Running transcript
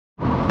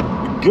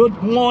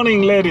Good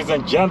morning, ladies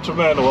and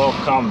gentlemen.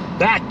 Welcome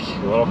back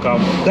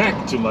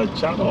to my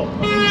channel.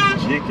 My name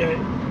is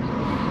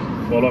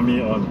GK. Follow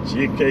me on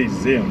GK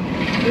Zim.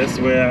 That's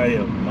where I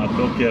am,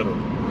 Madokero.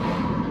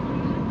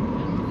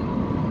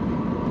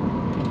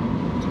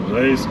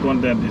 Today's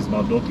content is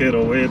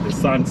Madokero, where the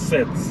sun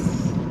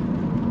sets.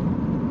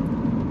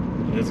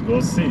 Let's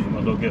go see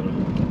Madokero.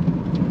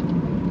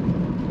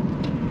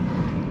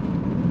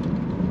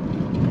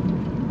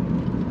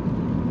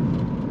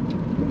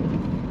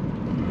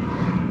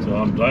 So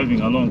I'm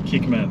driving along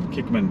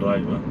Kirkman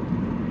Drive.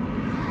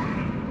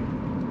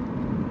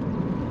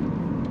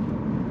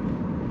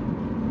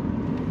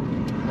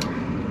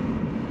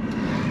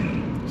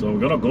 So we're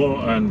gonna go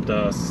and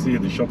see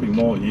the shopping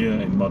mall here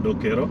in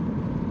Madokero.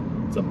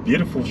 It's a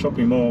beautiful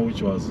shopping mall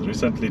which was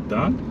recently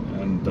done,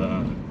 and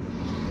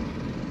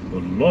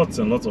lots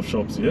and lots of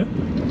shops here.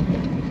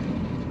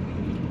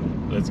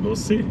 Let's go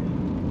see.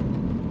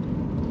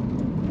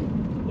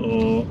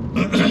 So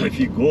if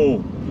you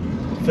go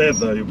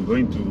further, you'll be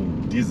going to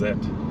DZ.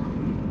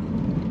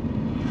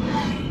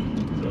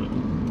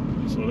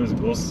 So let's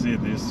go see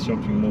this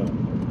shopping mall.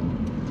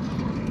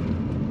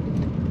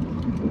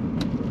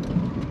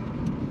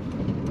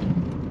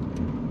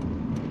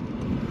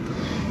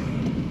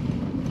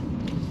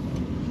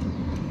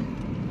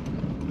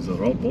 There's a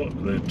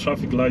robot. The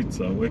traffic lights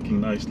are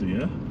working nicely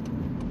here.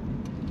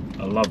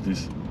 I love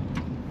this.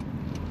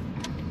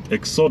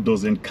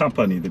 Exodus and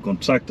Company, the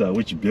contractor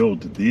which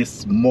built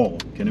this mall.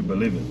 Can you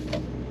believe it?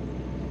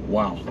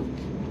 Wow.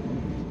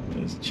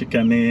 There's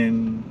chicken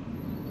in.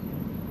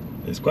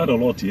 There's quite a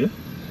lot here.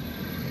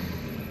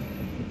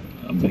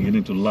 I'm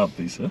beginning to love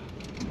this.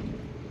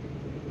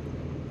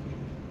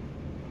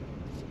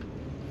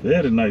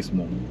 Very nice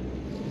mall.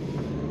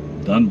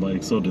 Done by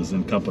Exodus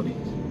and Company.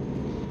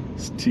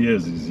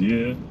 Steers is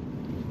here.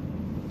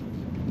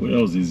 Where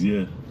else is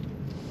here?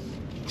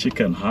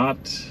 Chicken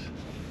Hut.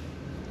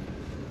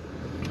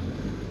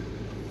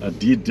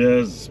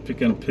 Adidas,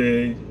 Pick and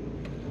Pay,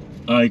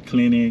 Eye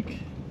Clinic.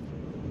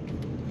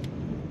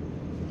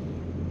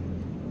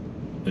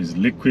 There's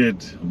Liquid,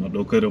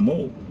 Madokero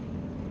Mall.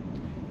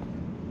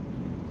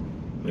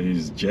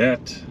 There's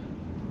Jet.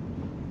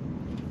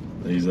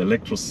 There's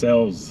Electro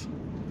Cells,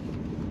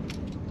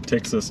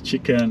 Texas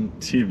Chicken,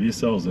 TV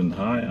Cells in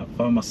High,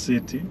 Pharma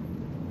City.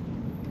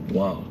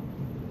 Wow.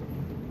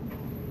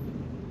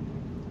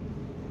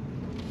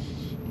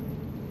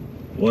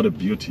 What a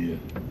beauty here.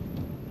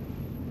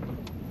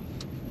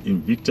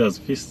 Invictus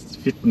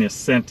Fitness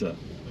Center,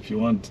 if you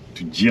want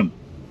to gym.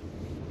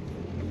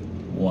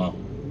 Wow.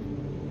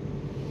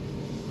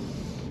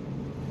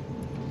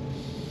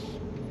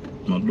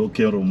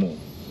 Madokero Mall.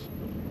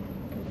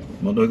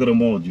 Madokero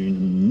Mall,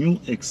 new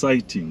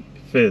exciting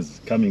phase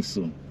coming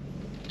soon.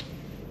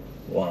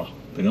 Wow,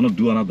 they're gonna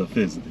do another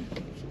phase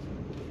there.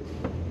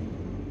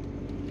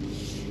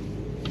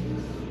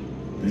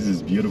 This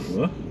is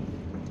beautiful, huh?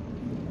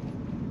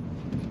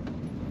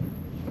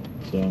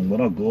 So I'm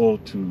gonna go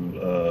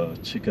to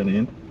Chicken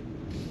Inn,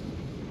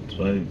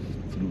 drive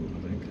through,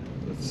 I think.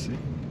 Let's see.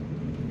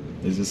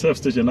 There's a surf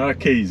station.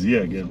 RK is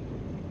here again.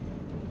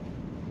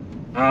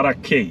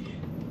 RK.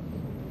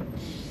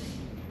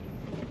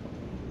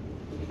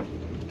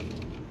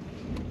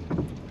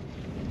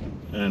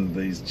 And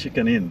there's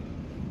Chicken Inn.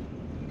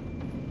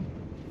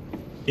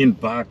 In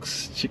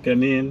Box,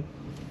 Chicken Inn.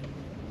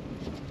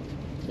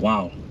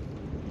 Wow,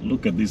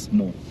 look at this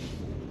mall.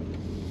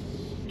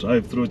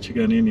 Drive-through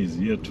Chicken Inn is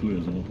here too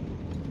as well.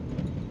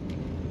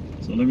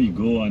 So let me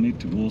go. I need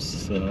to go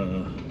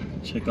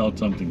check out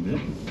something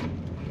there.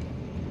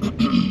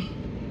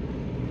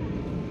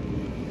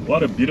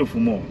 What a beautiful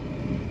mall.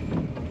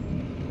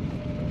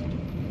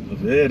 A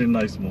very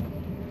nice mall.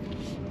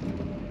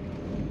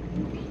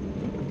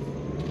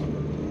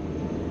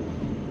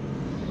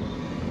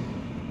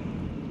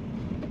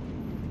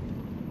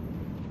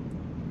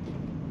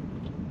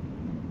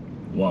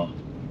 Wow.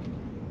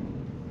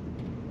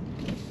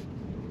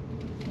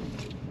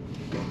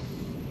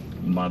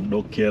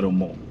 Madokero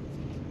Mall.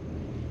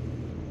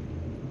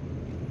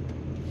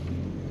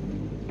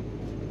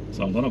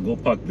 So I'm gonna go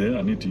park there.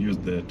 I need to use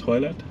the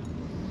toilet.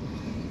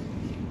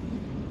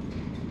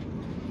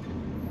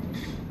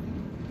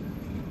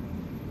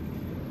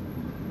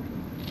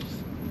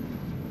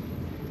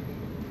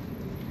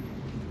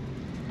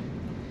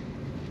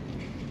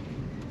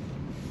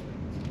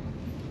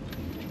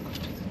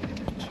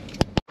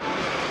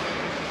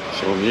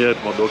 So I'm here at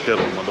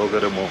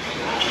Madokero Mall.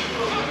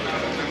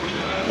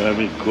 Let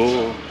me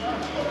go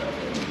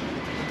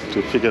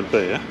to Pick and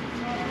Pay,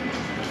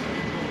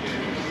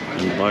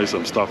 and buy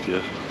some stuff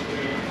here.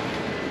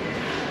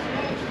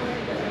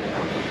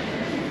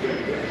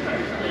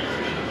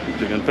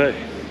 Pick and Pay.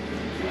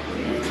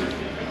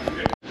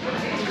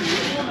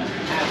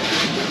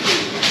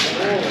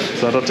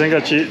 So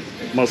tatenga chi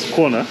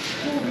maskona.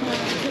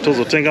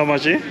 Tozo tenga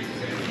machi,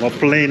 ma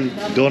plain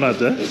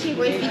donut.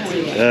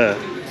 Yeah.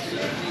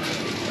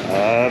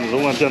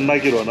 Rumwa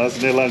chanakiro na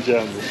sine lunch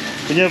yangu.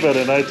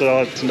 Kunyevere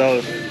naita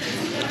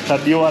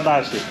tadiwa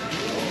nashe.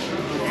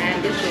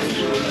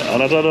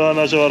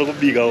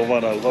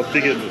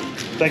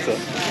 Thanks, sir.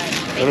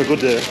 Have a good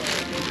day.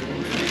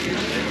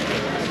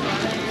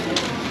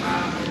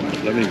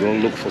 Let me go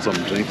look for some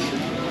drinks.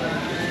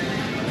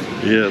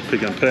 Yeah,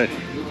 Pick and Pay.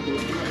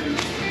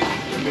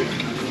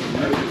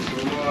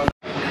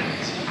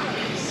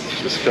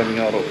 Just coming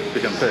out of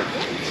Pick and Pay.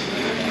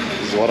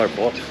 This is what I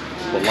bought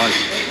for lunch.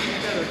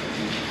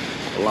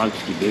 For lunch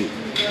today.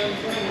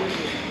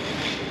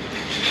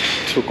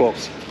 2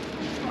 cokes.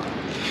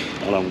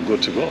 And I'm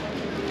good to go.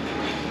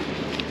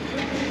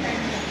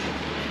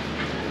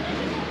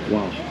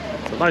 Wow,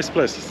 it's a nice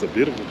place. It's a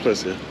beautiful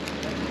place here.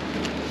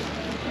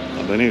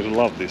 And I need to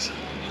love this.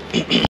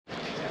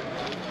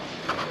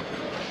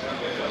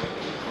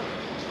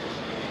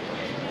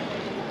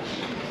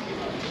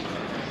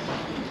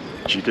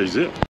 GK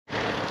Zip.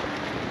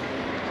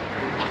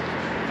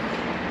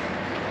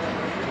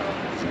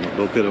 It's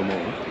Madokero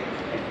Mall.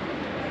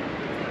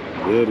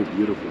 Very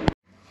beautiful.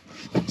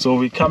 So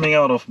we're coming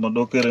out of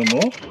Madokero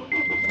Mall.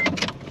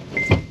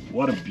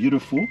 What a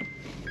beautiful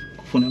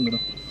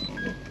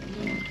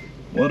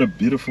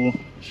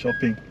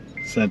shopping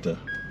center.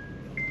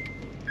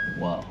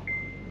 Wow.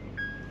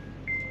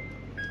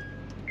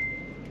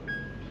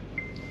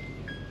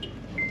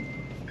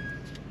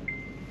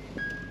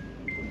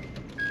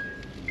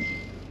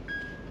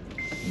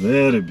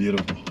 Very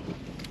beautiful.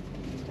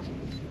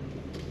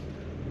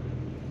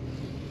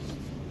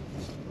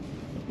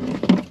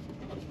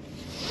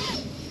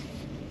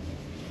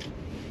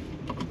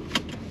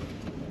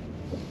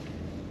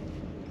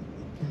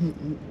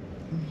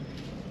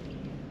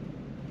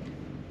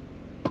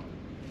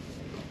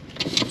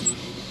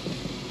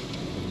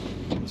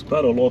 There's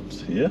quite a lot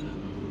here.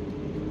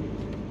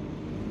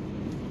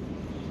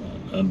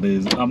 And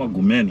there's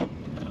Amagumeni.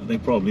 I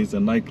think probably it's a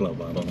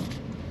nightclub, I don't know.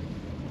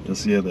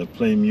 Just here they're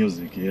playing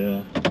music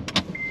here.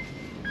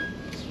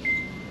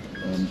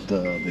 And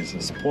there's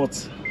a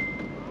sports,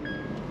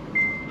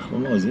 I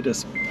don't know, is it a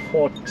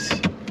sport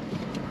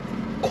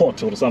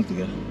court or something?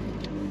 Yeah?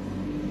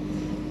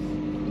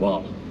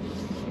 Wow.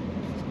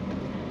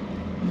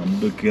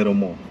 Madokero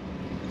Mall.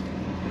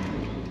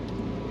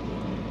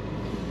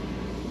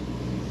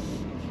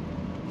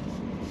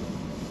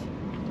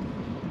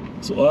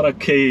 So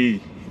RK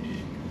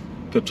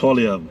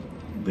Petroleum,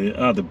 they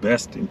are the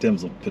best in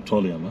terms of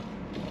petroleum. Huh?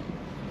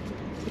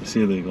 So you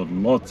see they got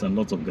lots and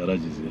lots of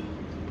garages here.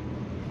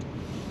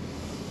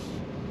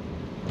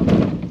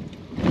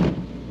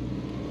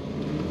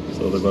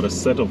 So they've got a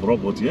set of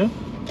robots here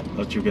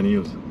that you can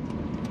use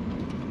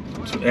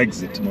to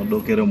exit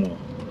Madokero Mall.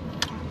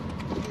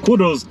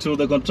 Kudos to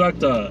the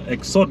contractor,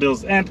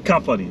 Exodus and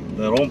company,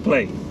 their own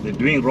play. They're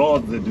doing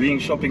roads, they're doing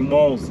shopping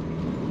malls.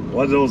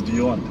 What else do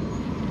you want?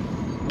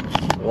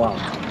 Wow,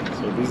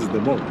 so this is the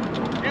mall.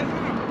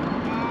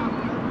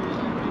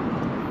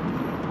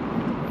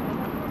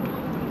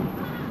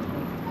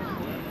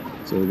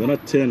 So we're gonna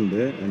turn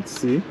there and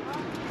see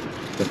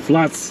the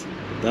flats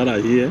that are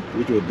here,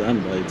 which were done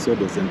by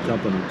Exodus and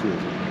company too.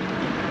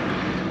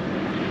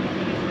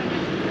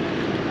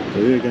 So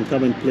here you can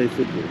come and play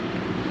football.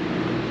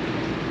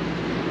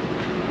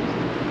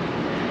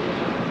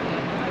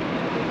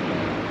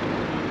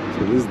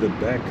 So this is the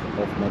back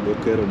of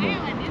Madokero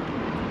Mall.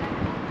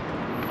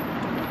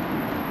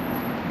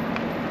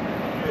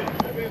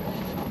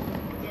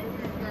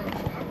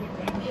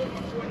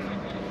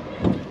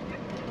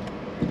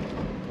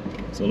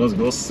 So let's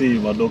go see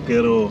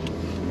Madokero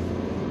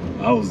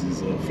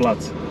houses or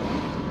flats.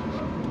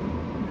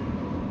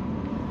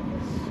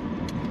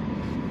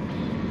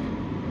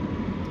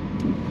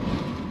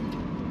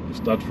 We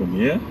start from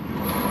here.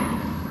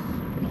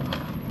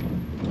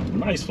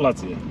 Nice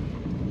flats here.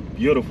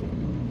 Beautiful.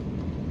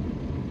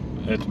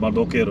 At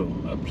Madokero,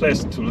 a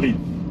place to live.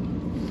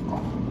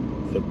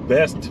 The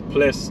best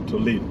place to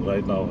live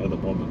right now at the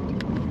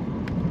moment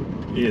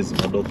is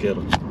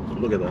Madokero.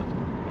 Look at that.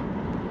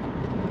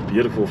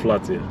 Beautiful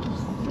flats here.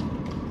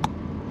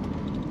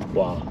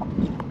 Wow.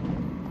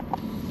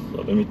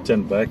 So let me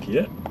turn back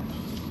here.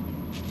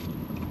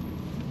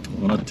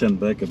 I'm gonna turn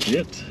back a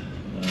bit.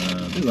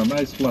 These are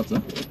nice flats,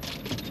 huh?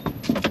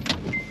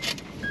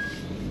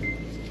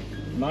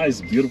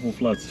 Nice, beautiful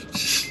flats.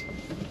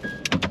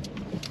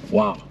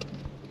 Wow.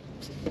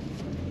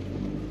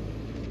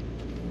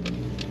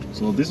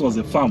 So this was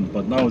a farm,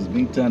 but now it's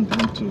being turned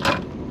into.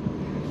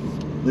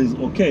 This is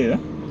okay, yeah?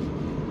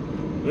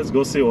 Let's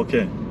go see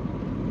okay.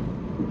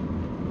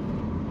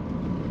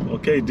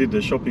 Okay, did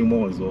the shopping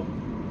mall as well.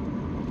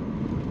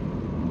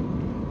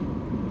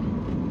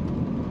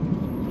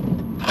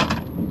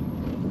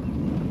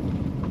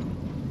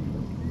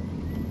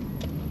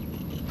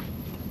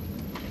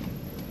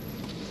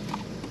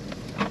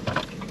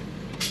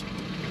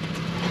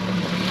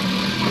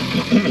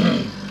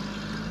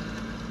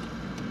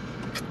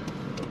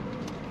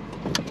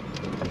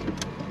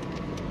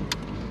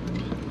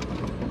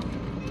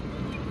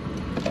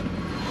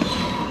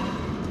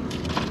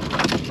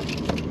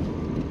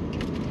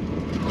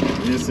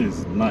 This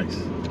is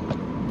nice.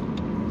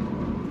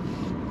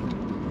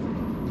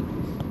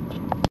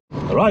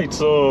 Alright,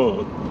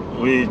 so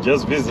We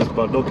just visited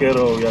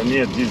Madokero. We are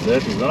near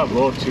DZ. We're gonna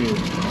go to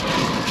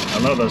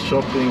another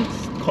shopping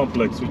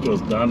complex which was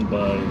done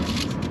by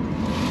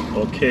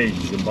Harare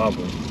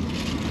Zimbabwe.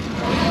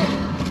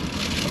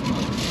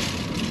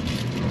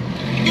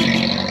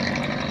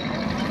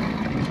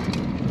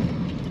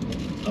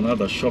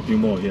 Another shopping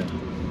mall here.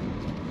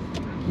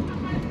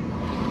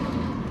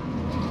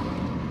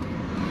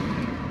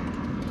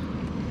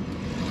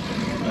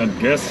 And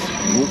guess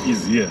who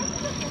is here?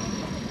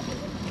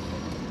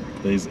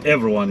 There is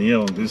everyone here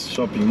on this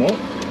shopping mall.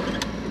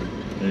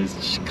 There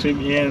is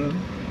Cream Inn,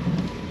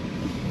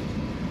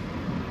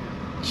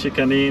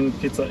 Chicken Inn,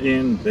 Pizza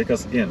Inn,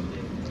 Baker's Inn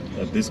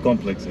at this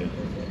complex here.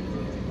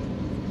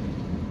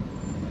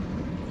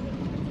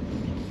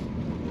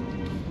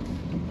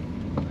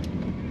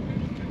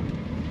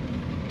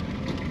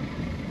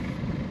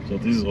 So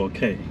this is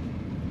Harare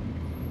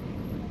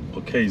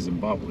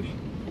Zimbabwe.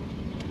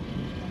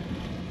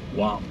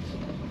 Wow.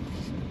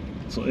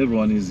 So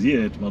everyone is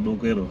here at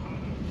Madokero.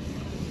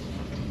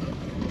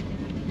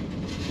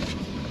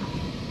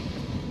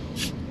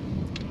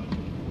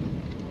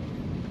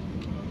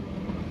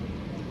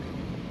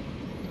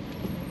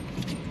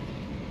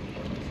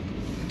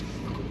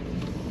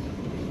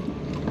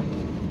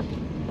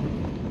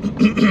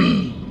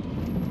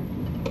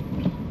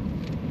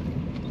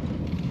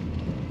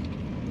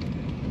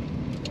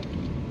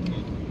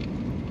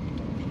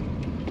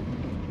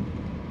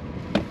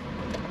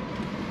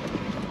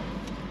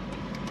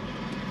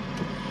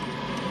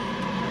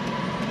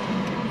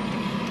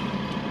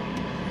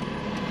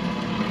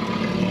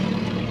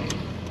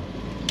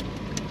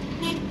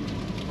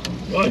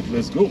 Right,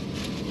 let's go.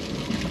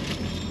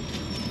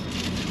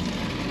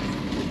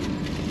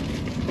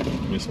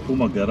 Miss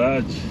Puma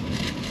Garage.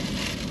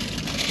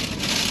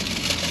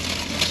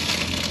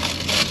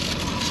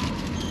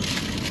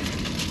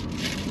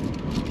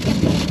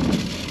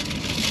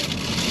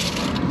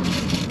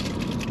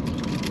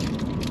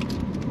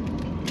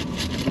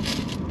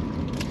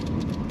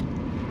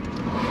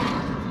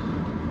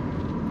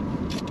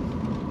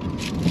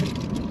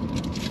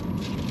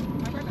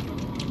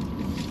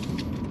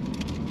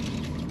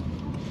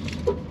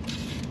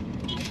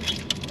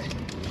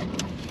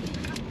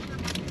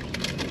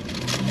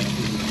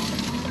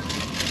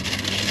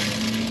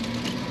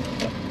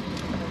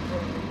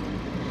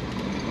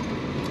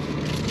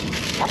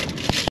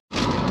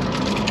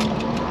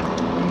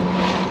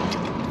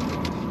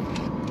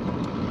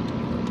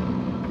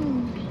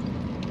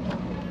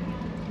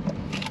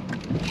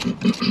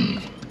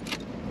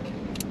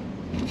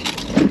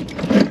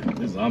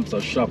 These arms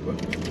are sharper.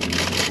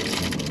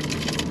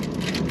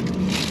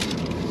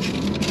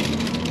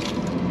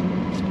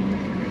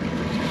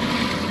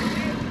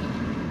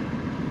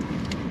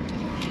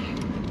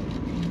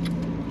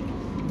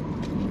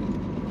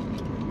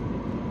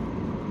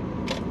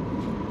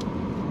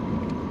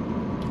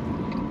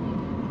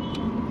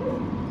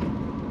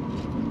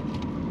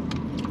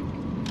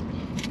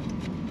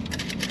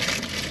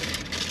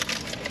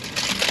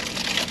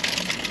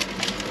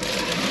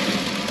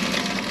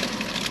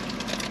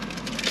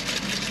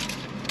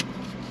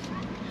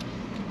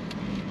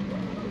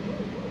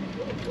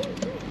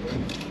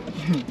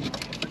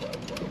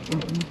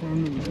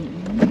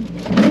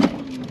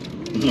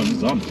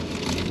 Zusammen.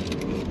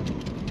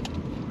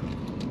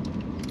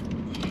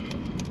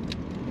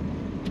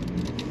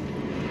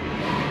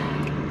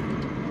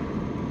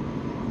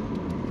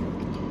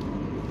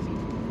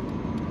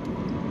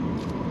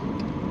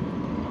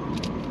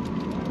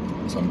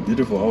 Some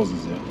beautiful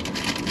houses here.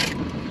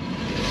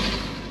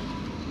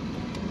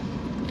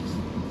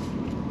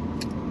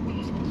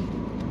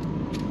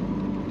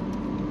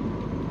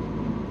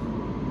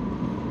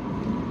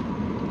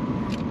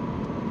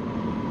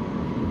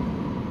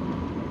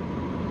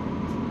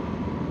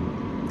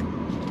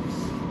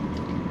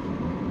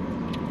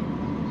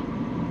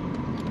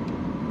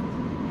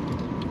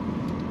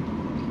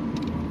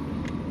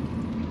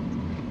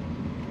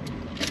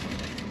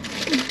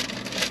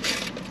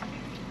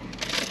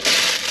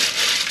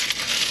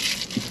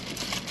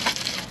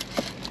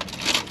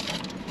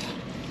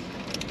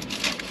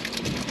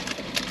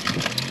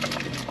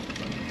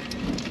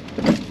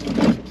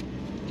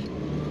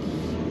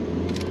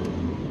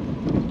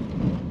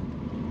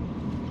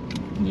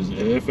 There's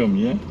FM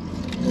here.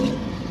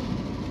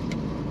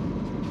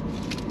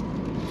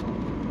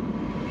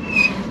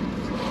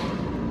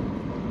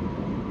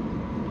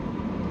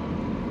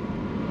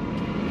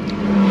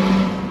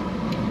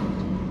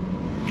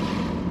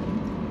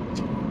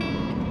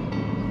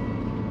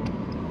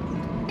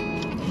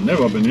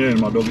 Never been here in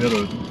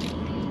Madokero.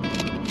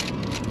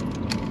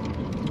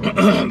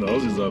 The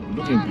houses are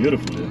looking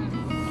beautiful here.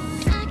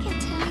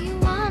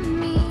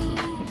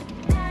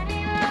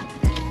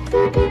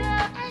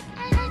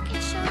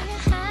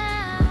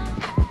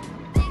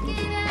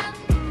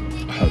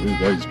 This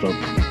guy is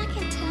struggling.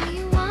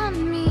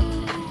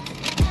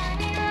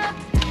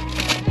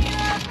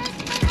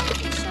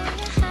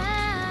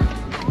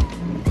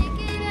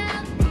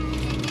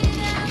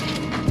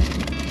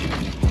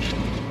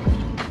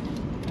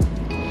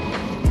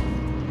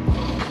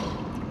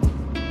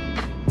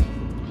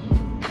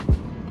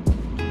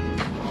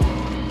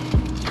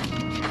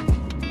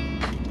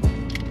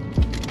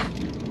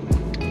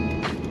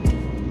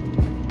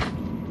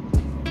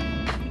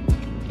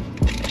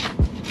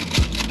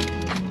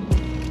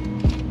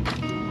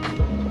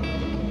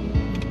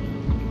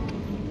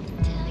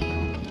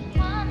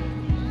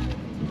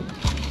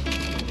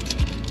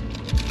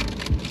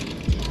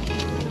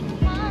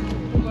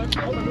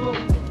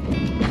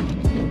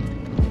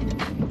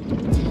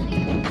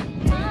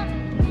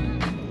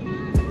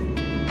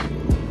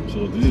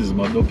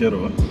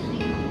 Madokero.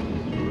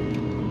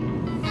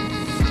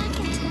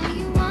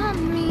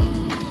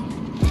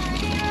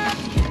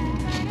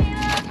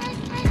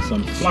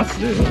 Some flats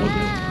there over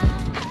there.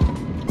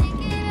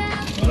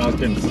 But I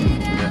can see.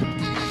 Yeah.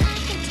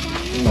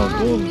 I'll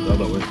go the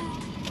other way.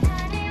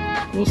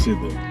 We'll see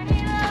them.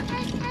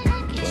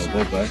 So I'll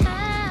go back.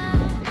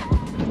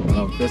 And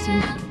I'm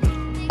facing.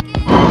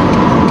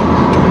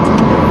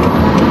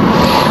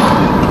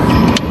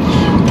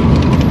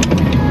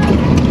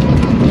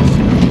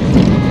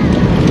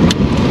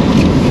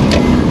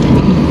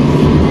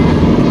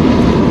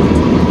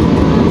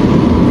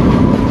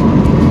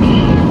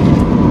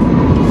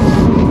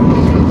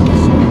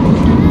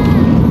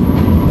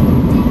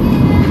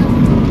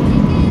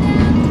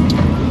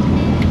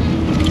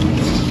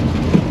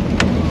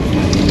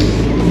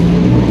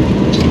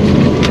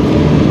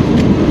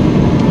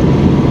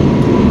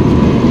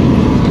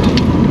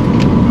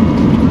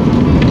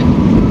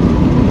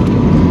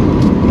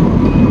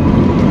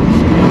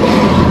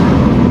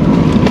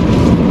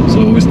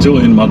 Still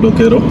in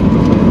Madokero.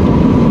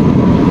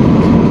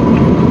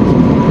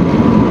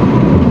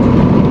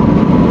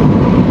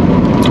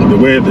 The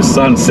way the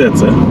sun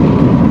sets,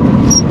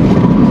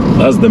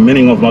 that's the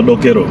meaning of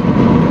Madokero.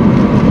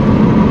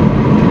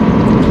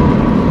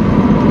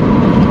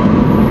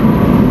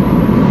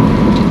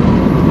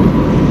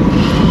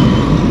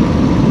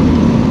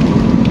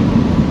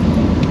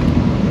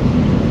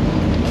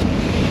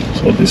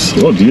 So this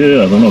road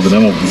here, I don't know the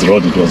name of this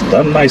road, it was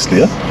done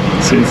nicely.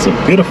 See, it's a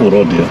beautiful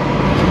road here.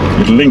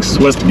 It links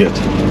Westgate.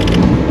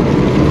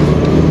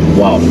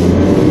 Wow.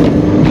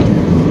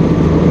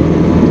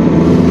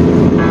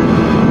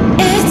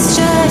 It's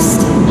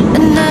just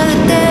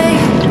another day.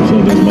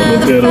 So there's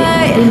Madokero,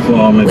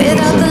 24-hour medical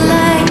center.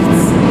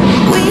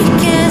 We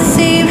can't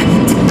seem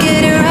to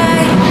get it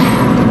right.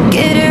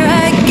 Get it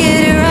right, get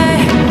it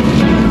right.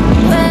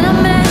 When I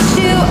met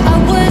you, I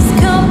was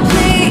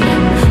complete.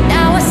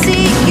 Now I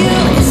see you,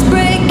 it's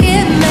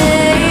breaking me.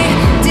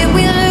 Did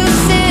we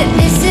lose it?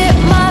 Is it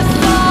my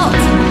fault?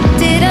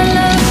 Did I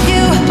love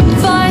you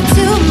far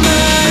too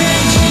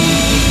much?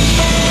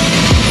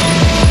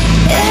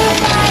 If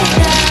I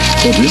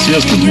die, So this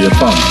used to be a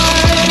farm.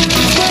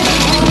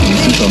 You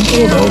see some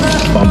old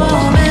farmers.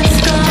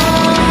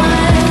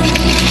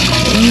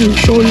 Let me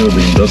show you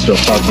the industrial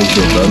park which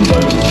was done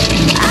by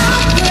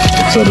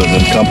Exodus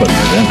and Company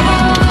again.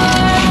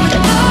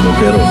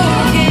 Madokero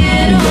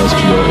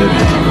industrial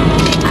area.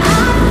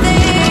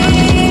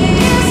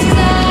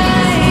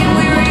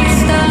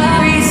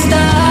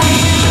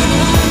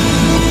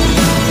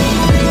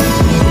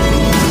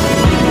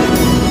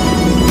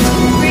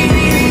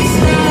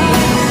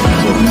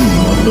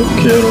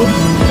 Madokero,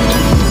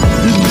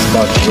 this is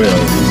starch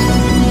warehouses.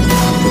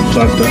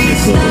 Tractor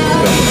is over the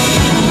camera.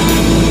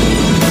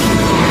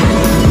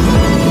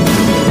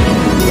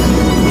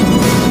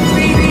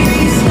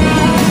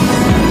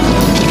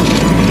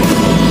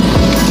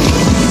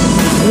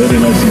 Very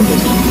nice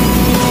industry.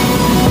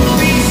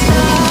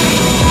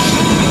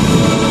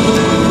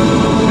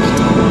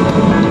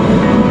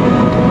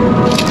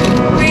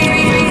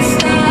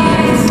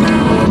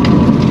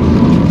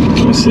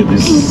 Let me see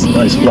these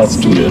nice flats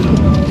too here.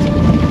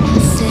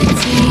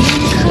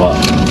 Wow.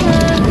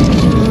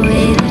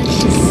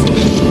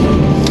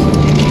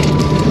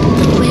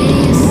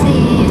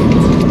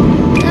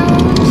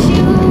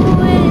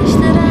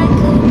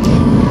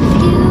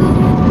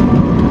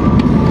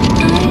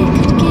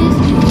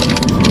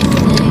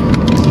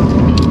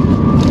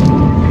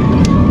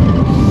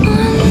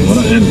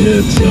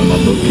 It's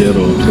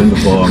Madokero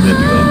 24-hour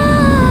medical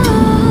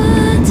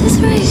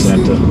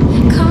center.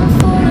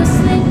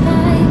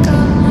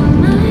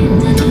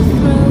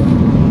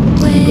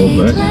 Go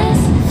back.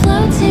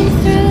 Floating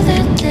through the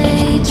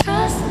day,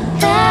 trust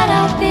that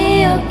I'll be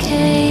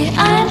okay.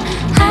 I'm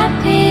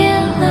happy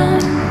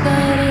alone,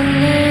 but a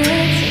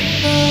little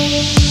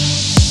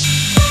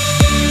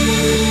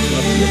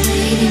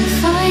waiting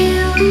for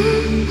you.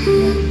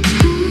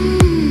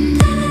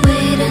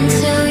 Wait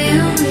until you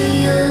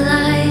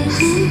realize.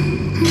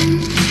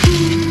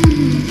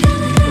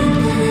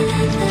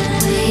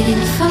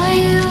 Waiting for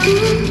you.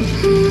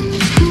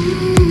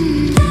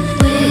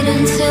 Wait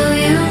until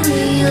you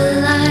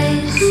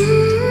realize.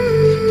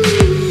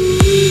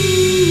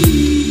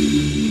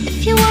 If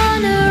you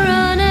wanna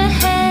run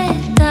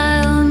ahead,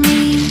 I'll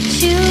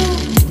meet you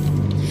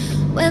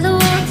where the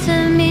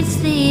water meets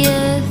the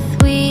earth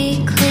we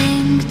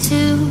cling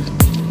to.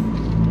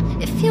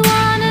 If you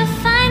wanna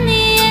find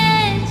the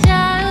edge,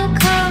 I'll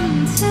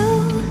come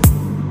too.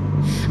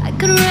 I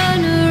could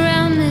run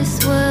around this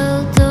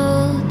world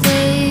all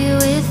day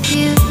with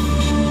you.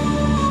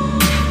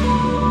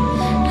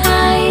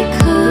 I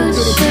could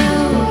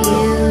show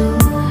you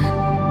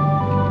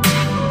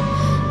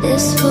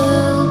this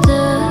world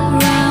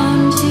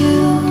around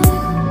you.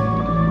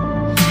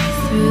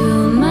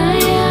 Through my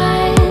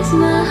eyes,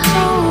 my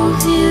whole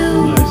view.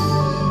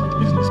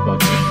 Nice.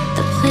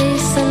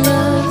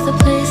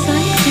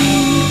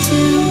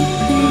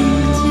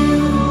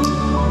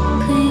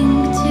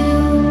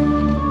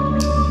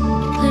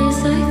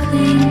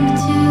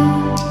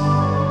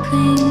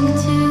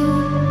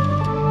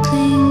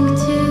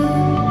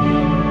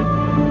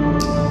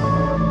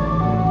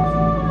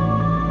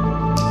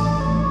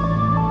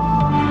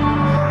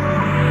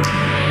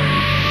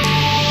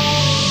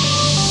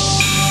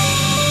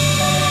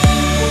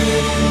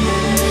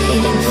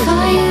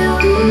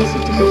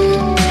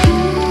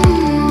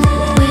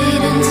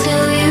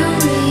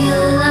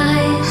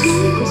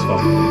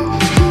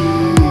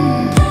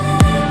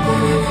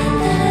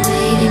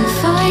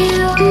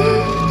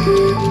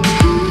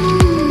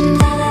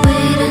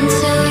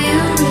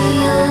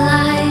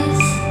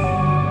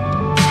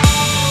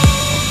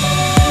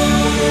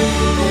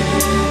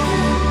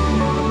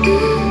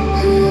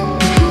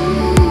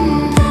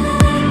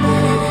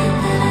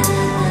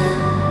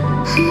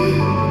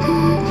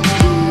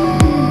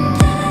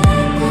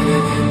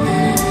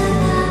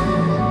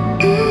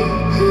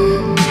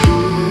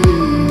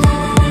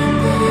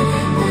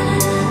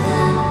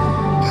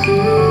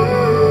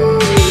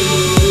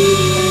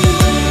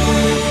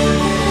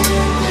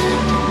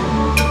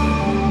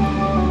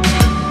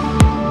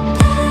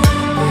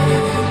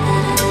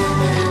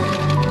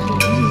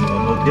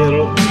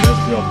 Madokero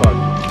Industrial Park.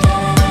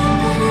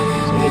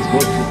 So let's go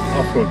to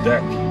Afro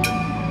Deck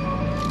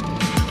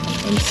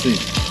and see.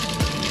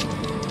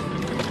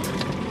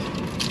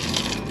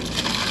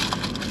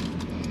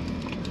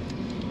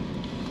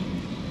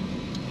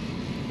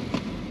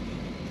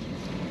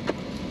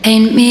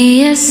 Paint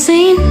me a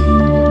scene,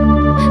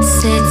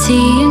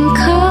 city in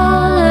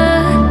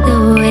color, the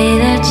way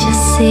that you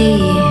see,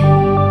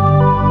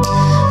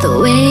 the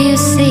way you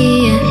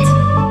see it.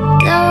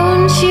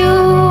 Don't you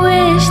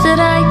wish that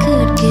I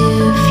could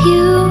give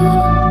you,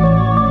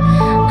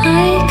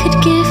 I could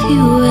give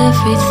you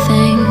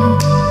everything.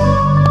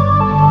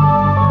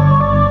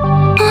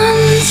 1,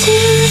 2,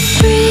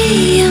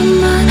 3, and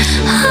my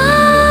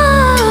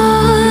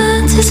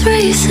heart is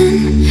racing.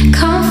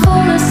 Can't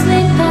fall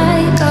asleep, I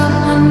got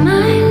my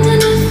mind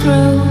in a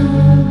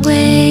throne.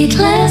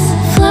 Weightless,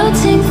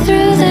 floating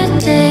through the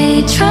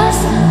day.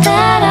 Trust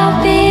that I'll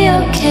be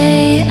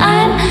okay.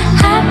 I'm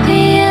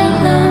happy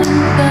alone,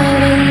 but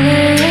a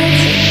little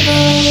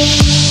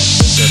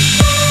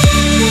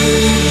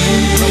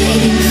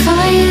waiting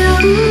for you.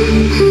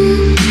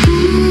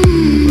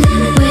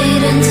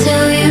 Wait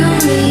until you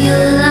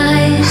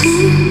realize.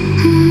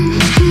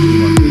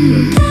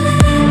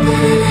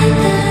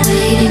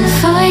 Waiting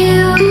for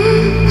you.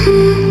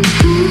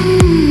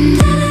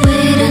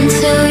 Wait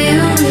until you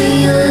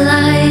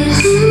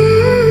realize.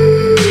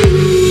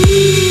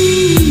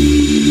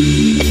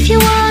 If you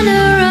wanna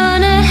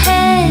run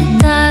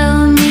ahead,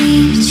 I'll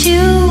meet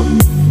you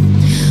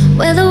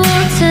where the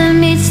water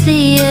meets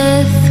the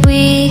earth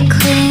we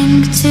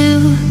cling to.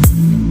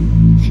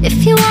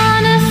 If you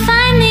wanna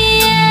find the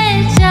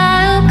edge,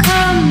 I'll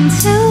come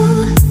too.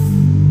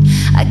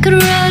 I could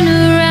run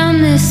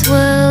around this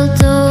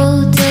world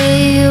all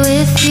day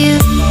with you.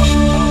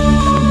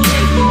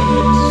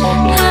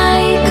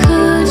 I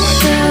could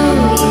show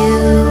you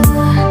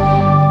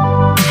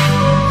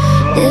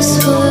this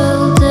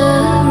world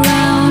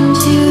around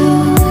you.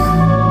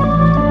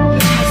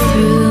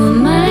 Through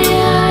my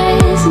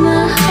eyes,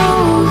 my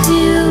whole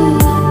view.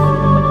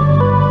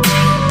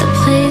 The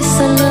place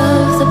I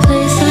love, the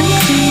place I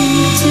cling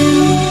to,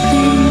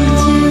 cling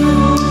to,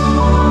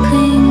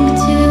 cling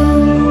to.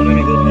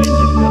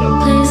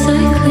 Place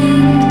I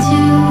cling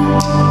to,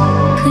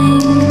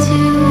 cling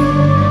to,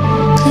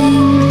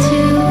 cling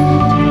to.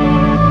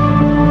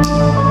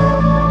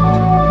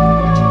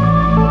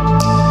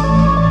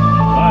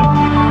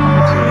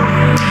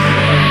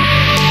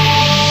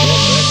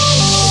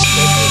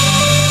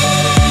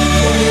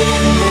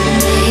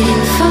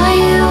 Waiting for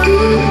you.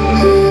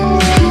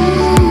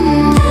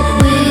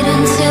 Wait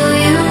until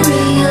you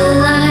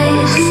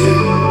realize.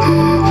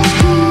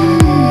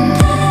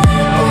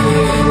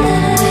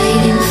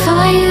 Waiting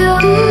for you.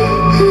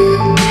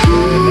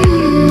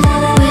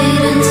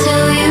 Wait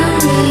until you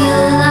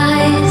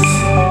realize.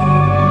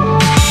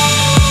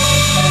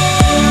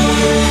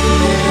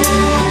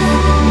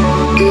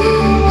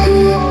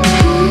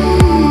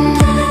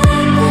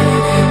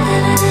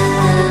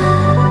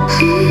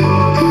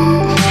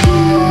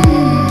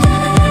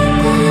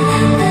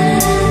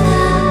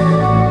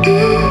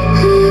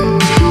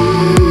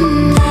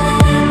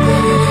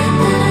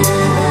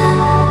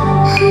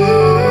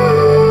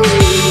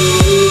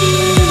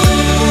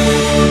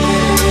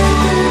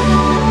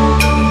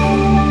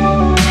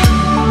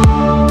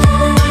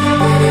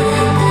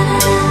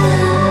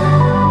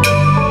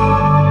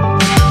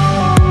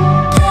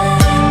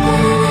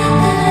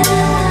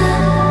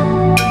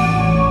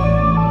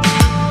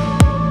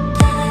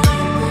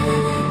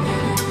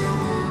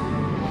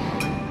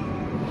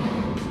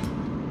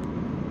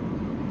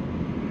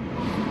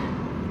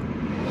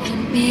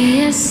 Me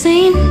a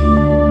scene,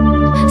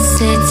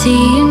 city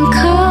in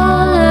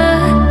color,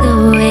 the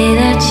way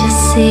that you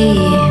see,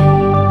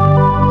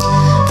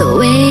 the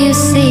way you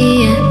see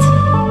it.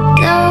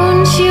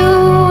 Don't you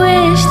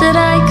wish that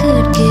I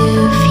could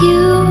give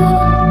you,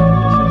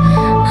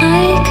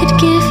 I could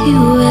give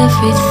you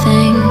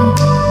everything.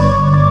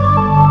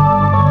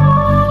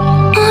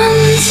 1,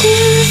 2,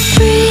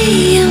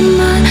 3, and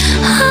my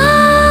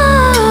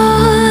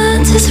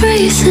heart is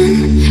racing.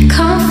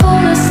 Can't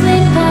fall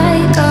asleep, I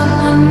got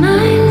my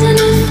mind in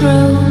a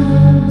throne.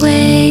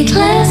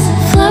 Weightless,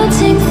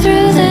 floating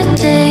through the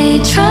day.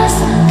 Trust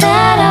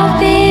that I'll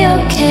be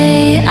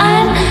okay.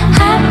 I'm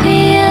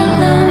happy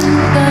alone,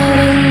 but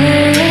a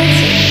little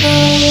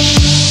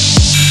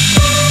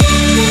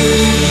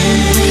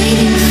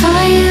waiting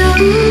for you.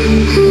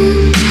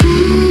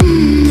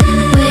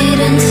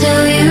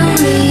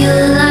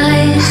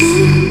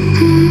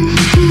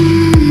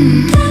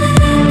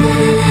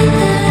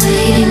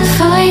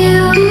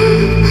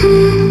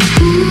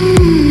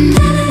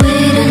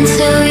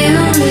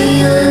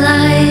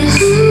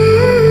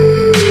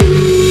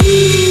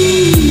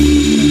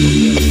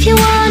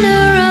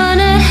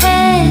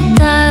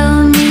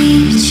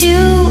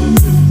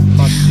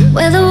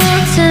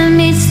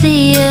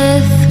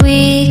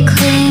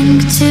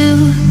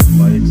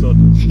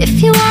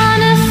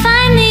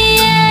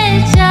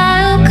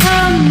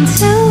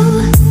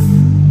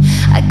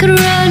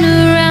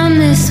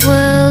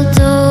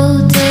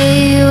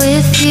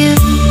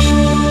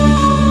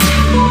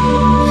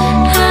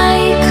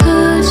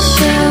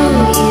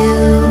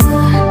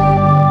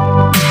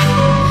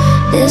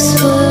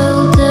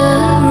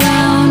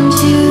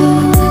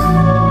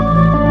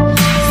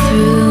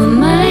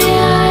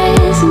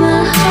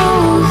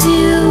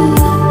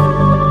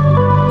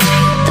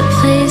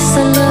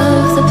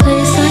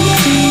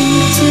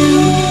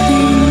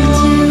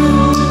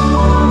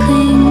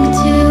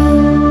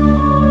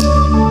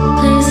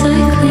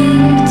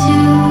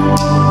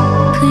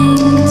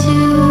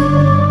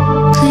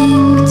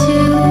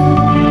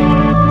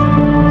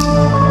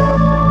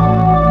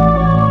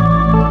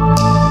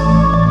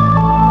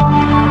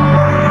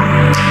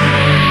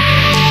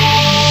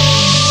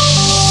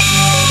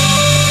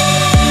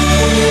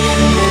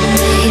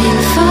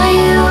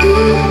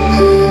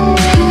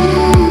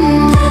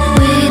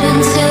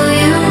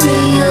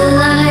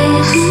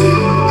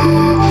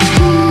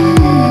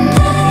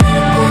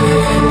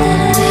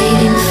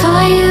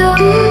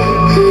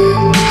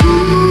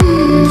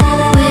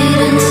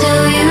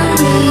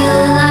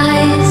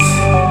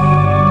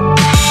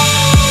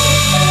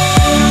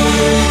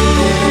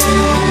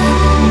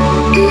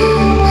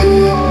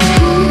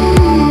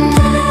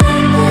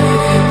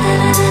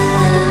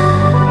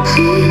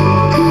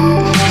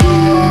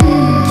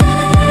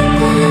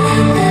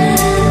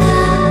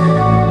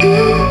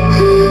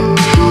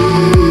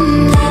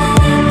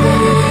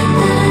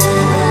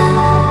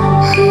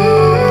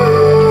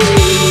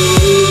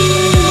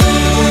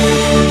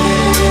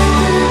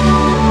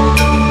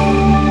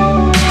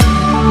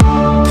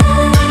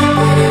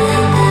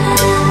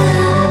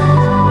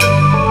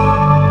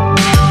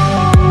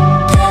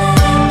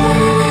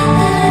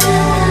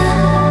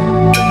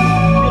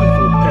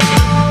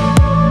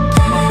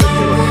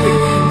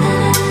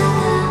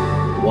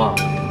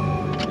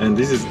 and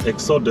this is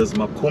Exodus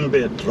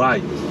Makumbe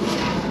Drive.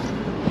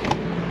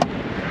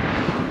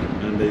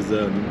 And there's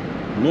a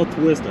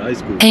Northwest High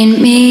School.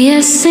 Paint me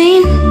a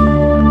scene,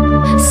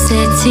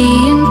 city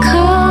in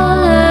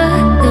color,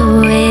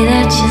 the way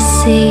that you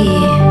see,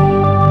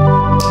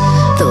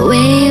 the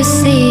way you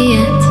see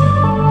it.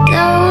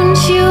 Don't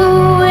you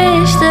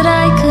wish that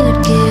I could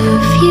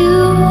give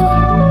you,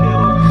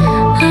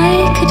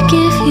 I could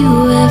give you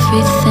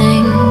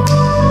everything.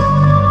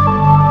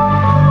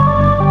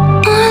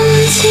 1,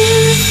 2,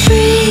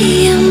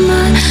 3, and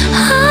my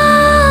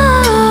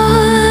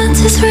heart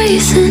is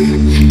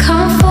racing.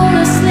 Can't fall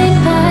asleep,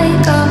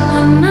 I got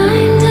my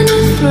mind in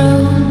a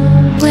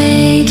throne.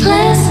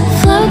 Weightless,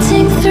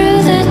 floating through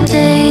the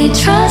day.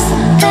 Trust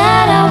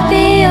that I'll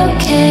be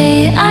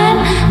okay. I'm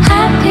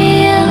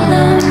happy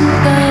alone,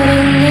 but a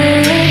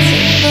little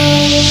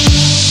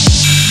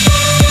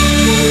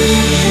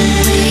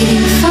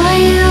waiting for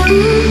you.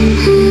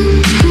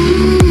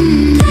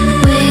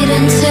 Wait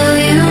until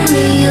you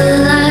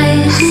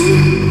realize.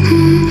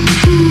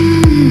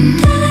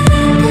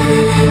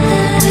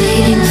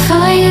 Waiting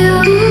for you.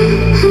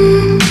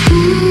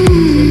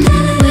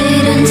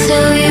 Wait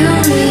until you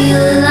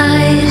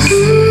realize.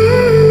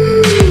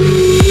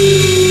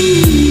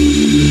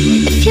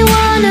 If you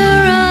wanna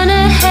run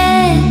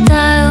ahead,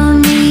 I'll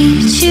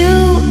meet you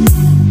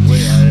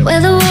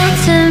where the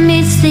water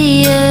meets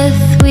the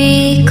earth we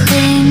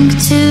cling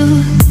to.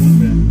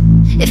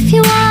 If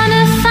you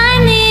wanna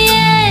find the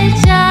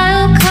edge,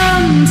 I'll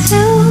come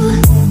too.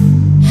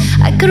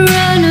 I could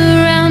run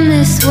around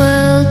this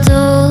world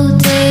all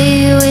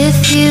day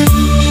with you.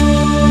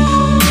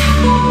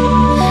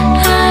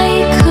 I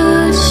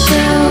could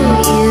show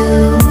you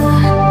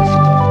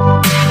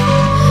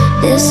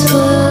this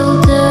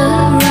world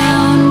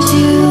around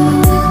you.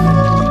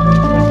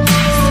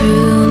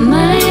 Through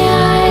my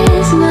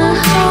eyes, my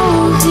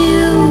whole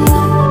view.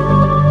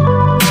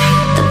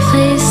 The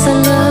place I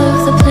love,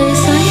 the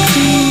place I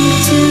cling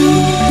to,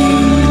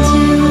 cling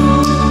to,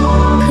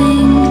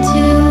 cling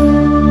to.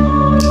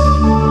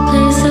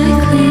 Place I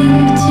cling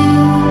to,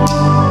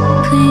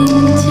 cling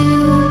to,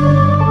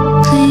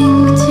 cling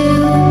to.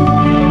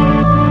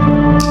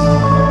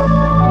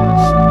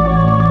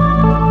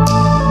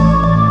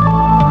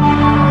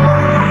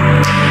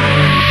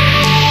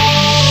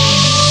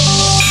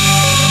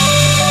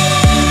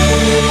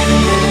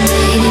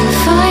 Waiting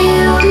for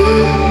you.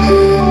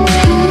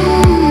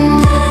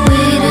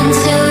 Wait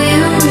until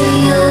you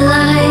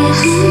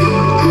realize.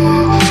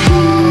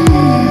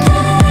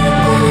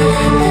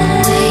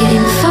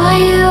 Waiting for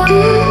you.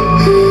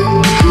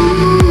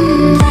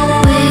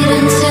 Wait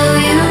until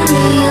you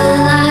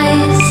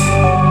realize.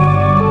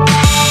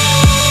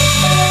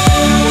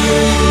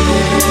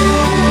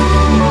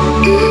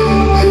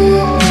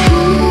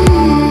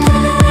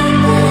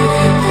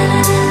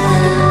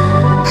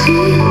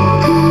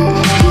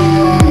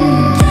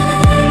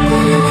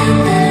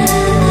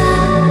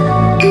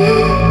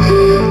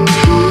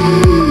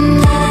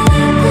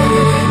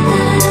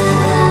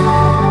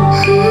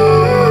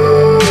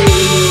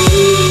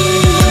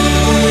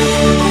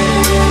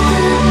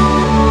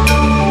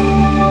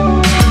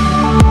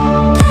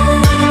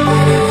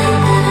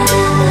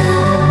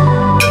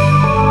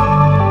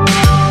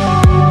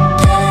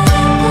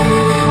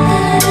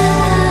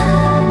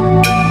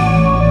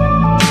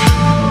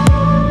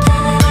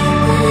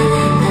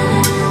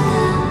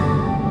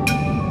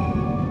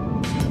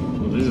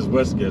 So this is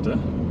Westgate, eh?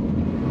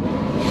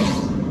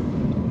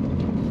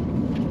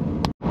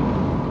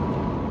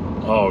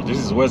 Oh, this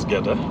is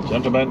Westgate, eh?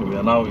 Gentlemen, we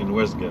are now in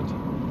Westgate.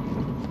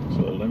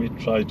 So let me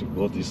try to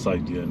go this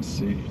side here and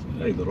see.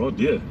 Hey, the road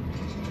here.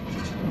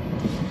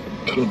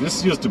 So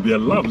this used to be a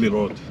lovely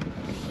road.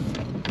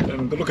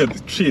 And look at the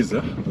trees,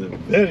 eh? They're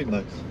very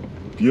nice.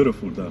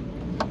 Beautiful done.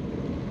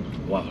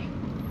 Wow.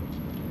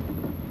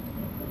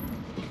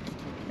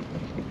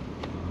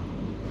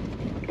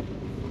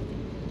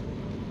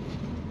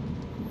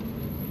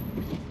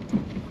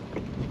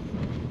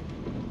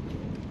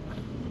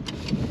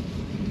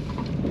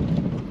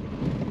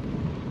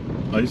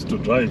 I used to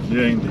drive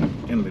here in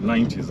the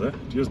 90s. It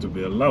used to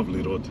be a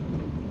lovely road.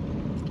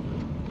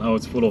 Now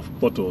it's full of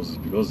potholes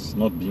because it's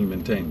not being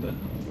maintained.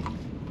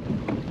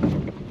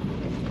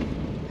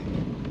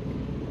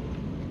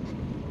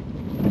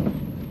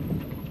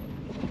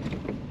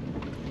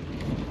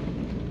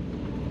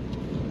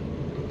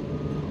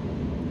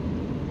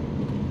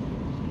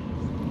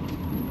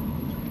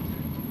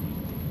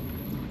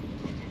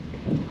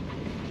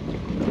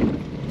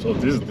 So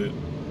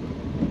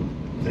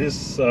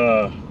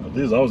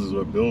these houses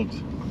were built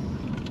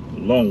a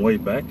long way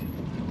back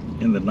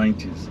in the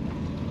 90s.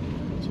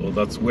 So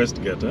that's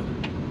Westgate, eh?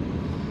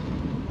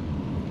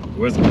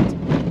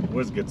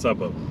 Westgate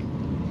suburb.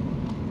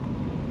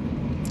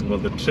 Well,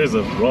 the trees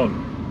have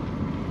grown.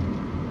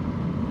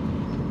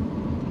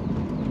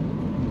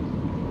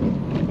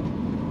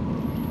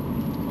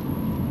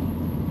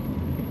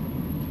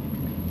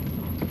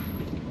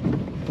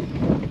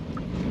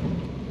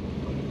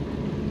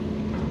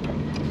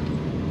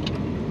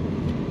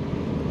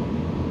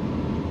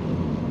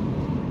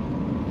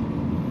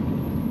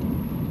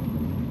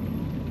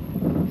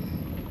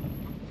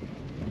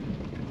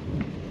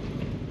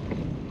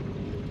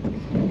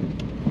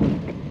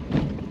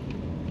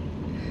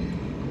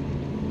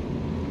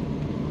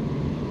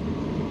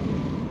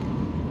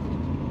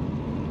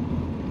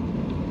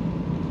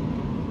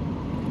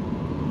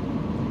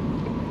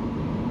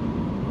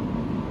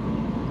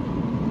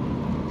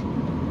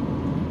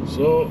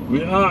 So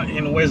we are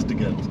in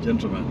Westgate,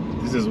 gentlemen.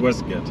 This is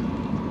Westgate.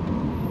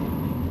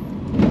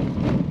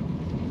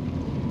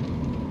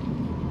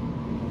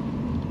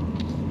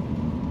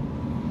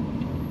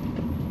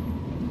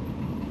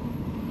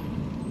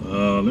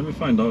 Let me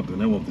find out the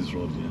name of this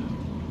road here.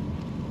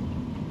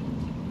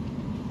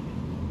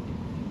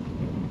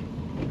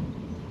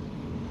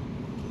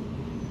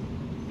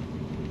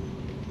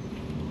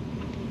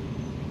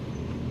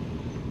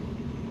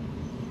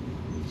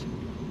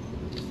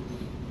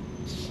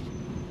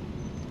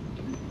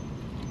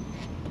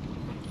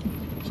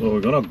 So we're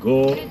gonna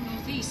go in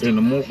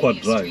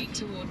Mukwa Drive.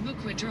 Toward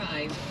Mukwa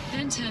Drive,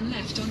 then turn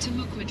left onto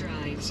Mukwa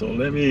Drive. So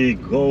let me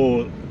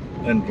go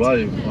and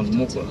drive on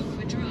Mukwa.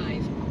 Mukwa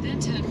Drive, then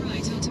turn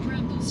right onto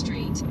Bramble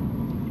Street.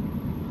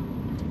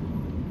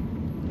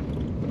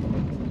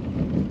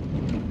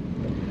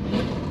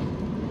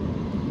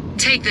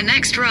 Take the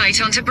next right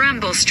onto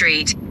Bramble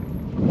Street.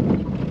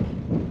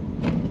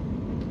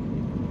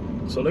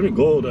 So let me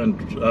go and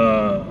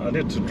I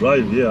need to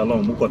drive here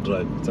along Mukwa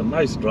Drive. It's a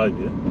nice drive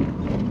here.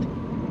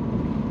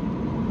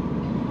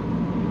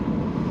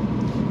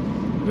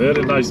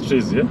 Very nice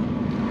trees here.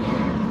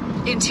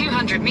 In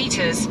 200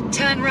 meters,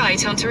 turn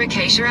right onto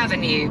Acacia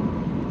Avenue.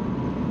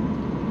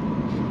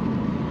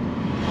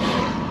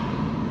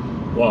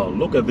 Wow,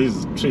 look at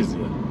these trees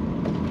here.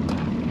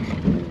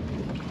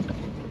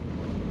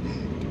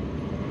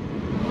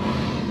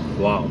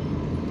 Wow.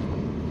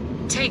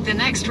 Take the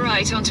next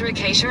right onto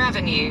Acacia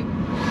Avenue.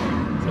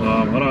 So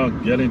I'm gonna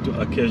get into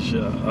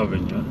Acacia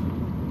Avenue.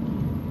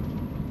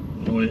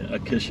 You know where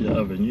Acacia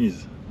Avenue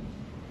is?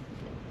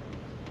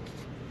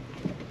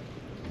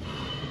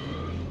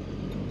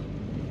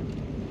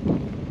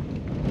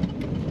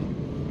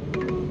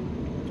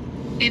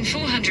 In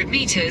 400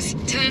 meters,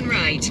 turn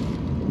right.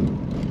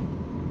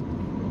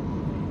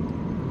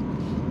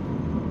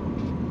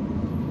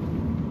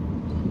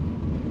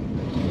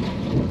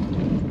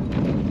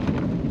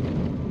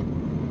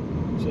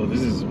 So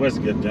this is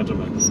Westgate,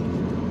 gentlemen.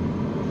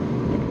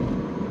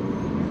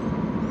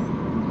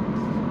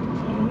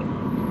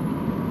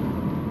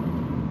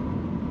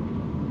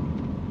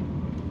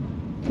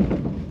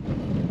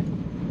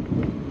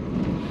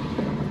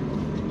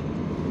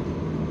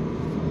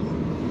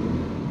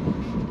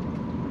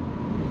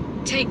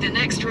 Take the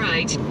next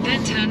right,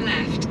 then turn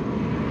left.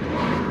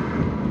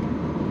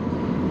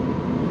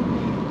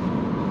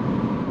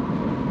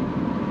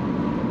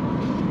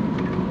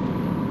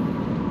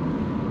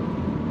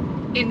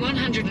 In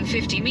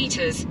 150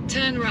 meters,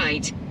 turn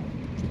right.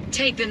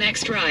 Take the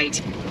next right.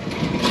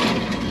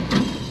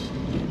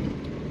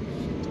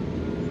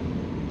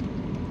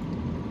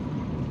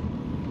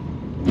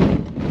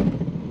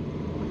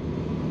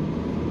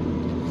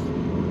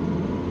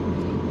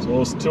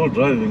 So still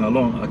driving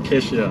along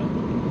Acacia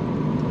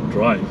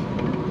Drive.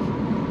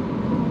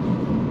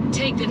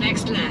 Take the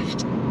next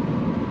left.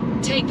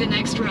 Take the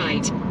next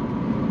right.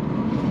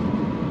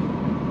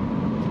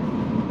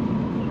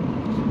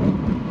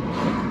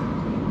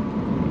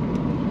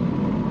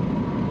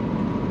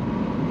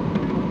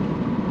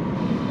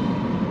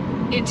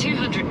 In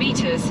 200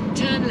 meters,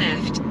 turn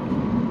left.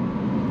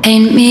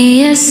 Paint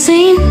me a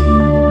scene,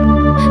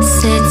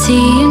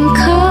 city in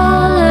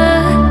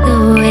color, the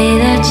way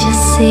that you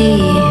see,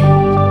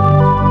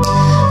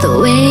 the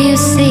way you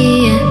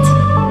see it.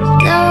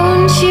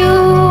 Don't you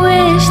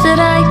wish that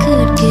I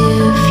could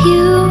give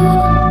you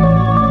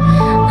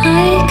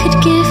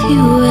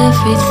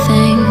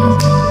everything?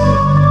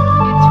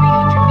 In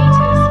 300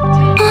 meters,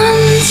 turn 1,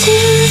 2,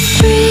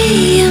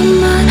 3, and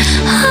my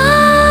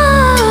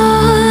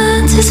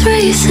heart is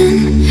racing.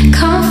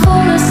 Can't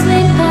fall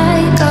asleep, I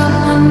got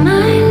my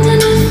mind in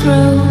a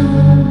throw.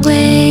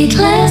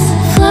 Weightless,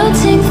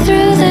 floating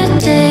through the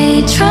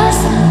day.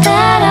 Trust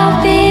that I'll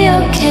be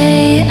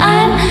okay.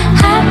 I'm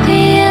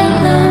happy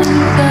alone,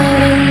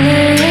 but a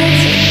little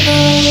go.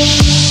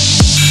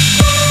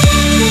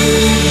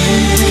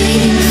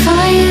 Waiting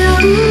for you.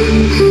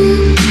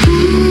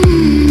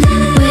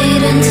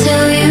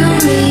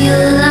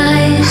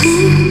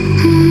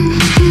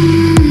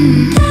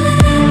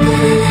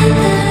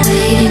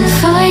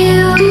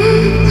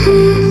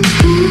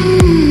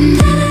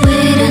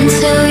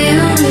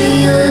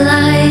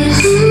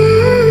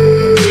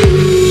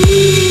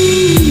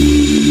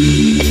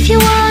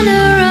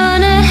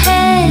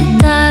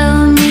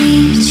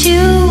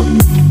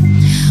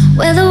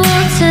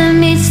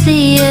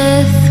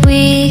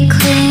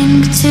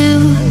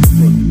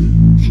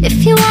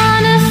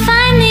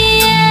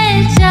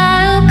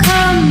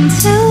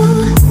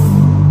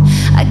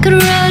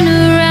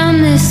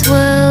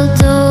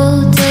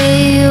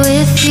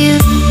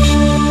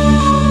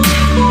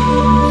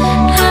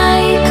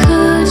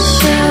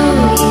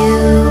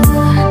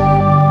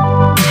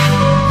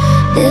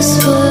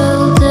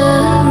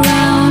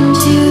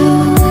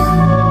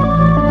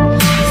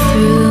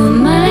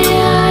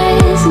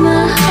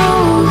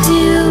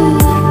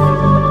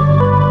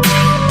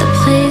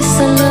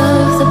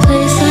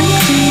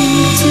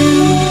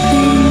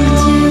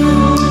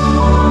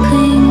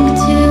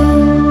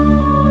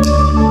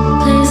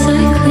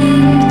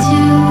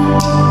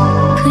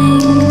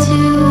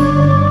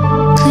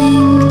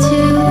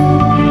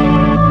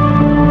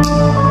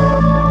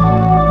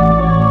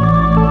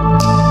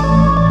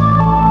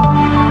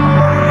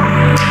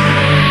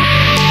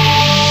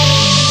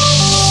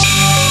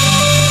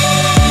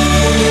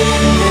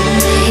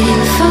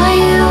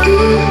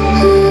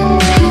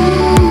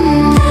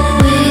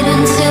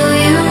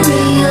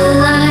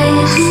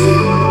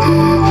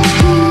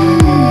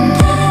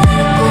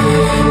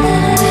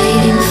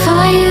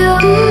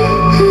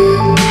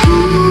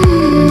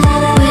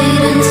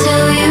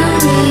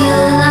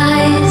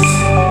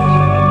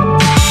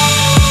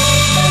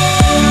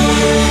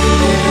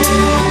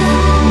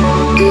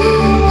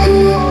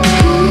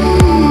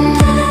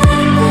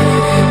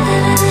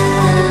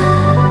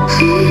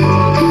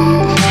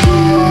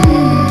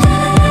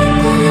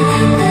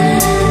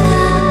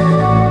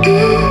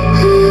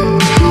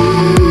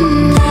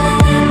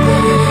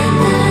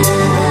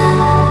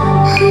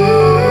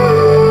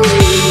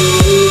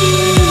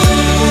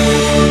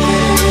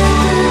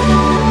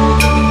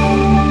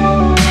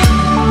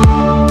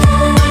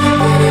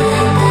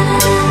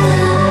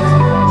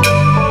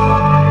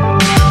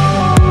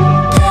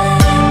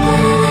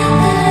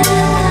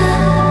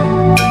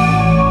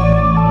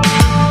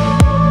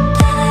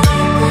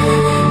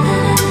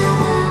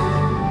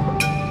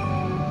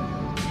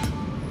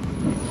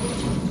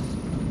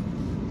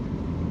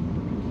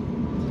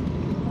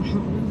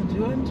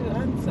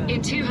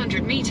 In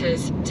 200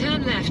 meters,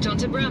 turn left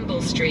onto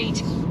Bramble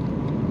Street.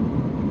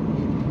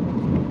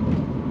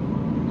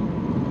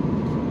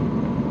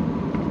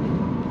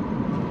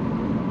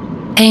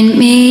 Paint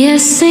me a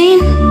scene,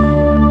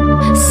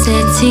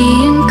 city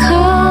in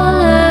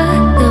color,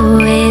 the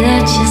way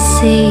that you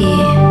see,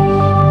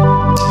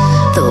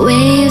 the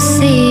way you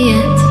see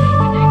it.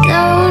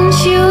 Don't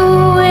you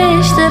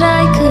wish that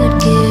I could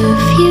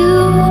give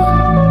you,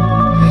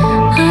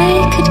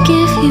 I could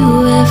give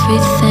you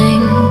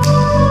everything.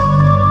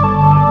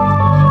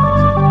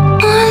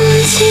 1,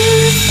 2,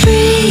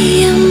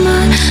 3, and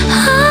my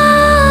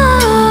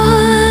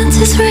heart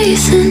is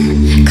racing.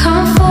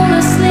 Can't fall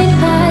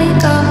asleep, I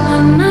got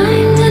my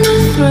mind in a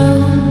throw.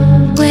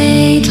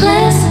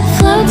 Weightless,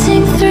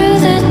 floating through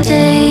the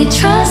day.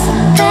 Trust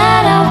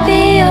that I'll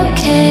be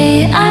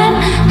okay. I'm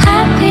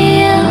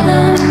happy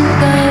alone,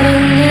 but a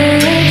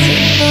little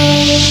go.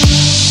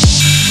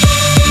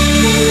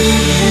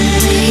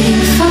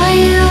 Waiting for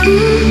you.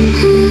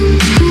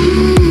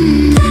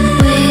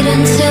 Wait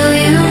until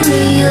you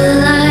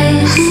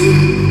realize.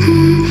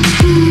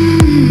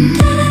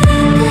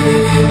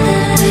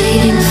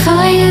 Waiting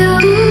for you.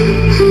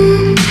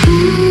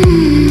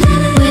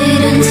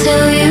 Wait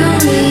until you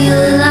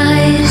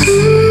realize.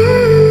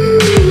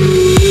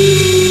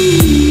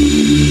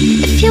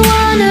 If you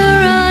wanna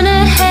run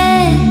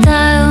ahead,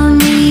 I'll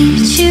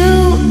meet you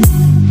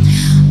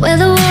where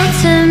the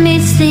water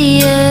meets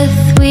the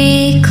earth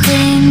we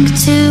cling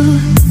to.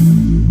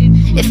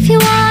 If you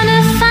wanna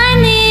find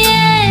the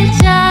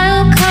edge,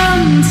 I'll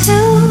come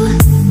too.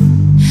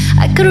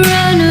 I could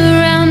run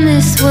around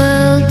this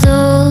world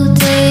all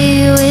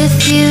day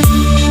with you.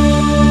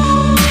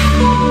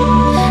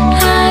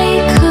 I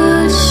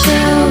could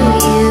show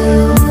you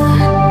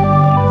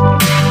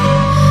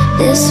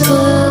this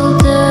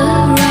world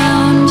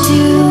around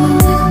you.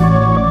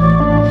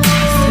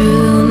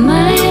 Through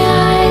my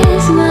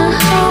eyes, my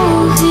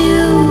whole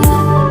view.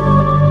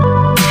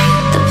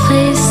 The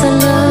place I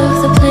love,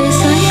 the place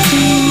I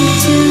cling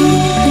to,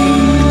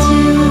 cling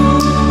to,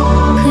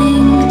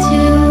 cling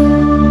to.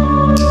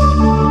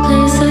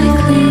 Place I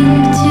cling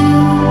to,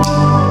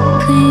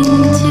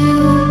 cling to,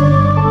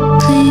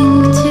 cling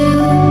to.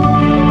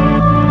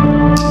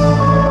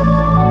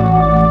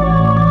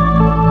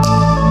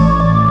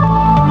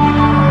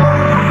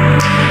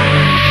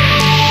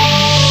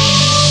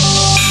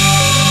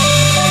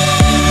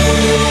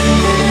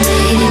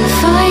 Waiting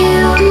for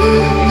you.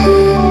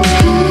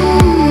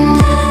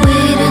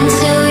 Wait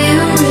until you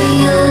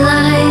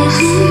realize.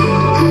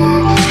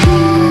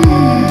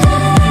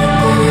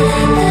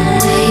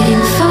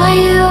 Waiting for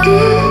you.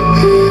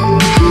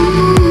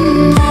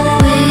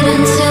 Wait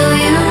until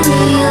you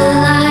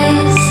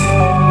realize.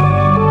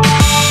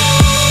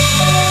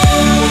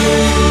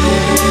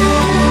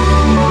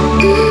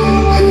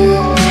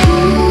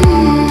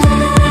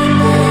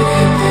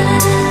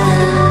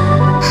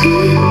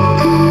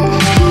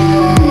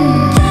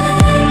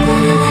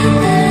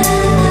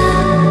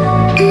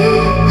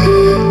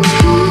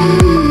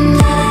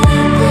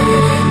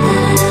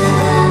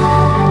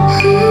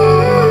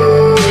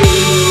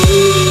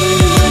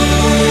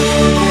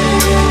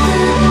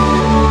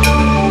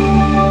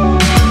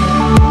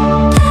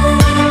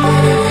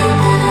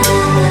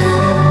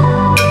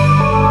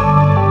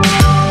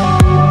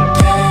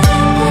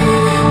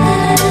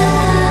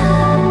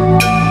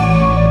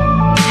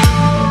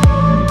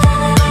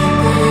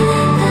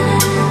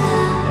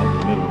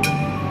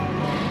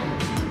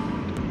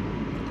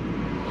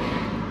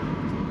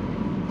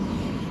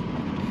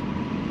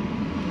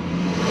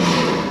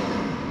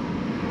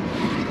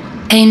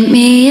 Paint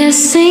me a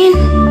scene,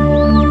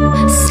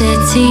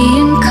 city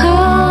in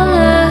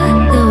color,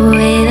 the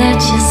way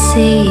that you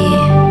see,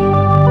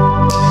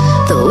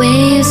 the way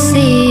you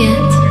see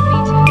it.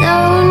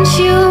 Don't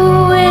you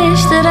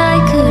wish that I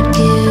could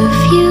give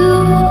you,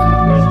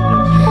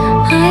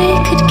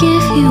 I could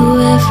give you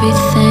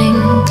everything.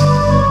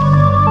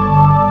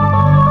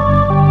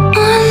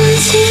 1,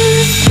 2,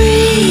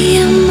 3,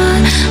 and my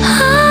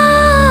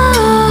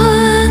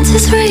heart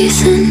is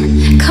racing.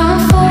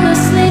 Can't fall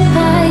asleep, I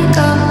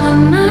got my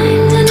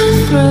mind in a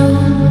throw.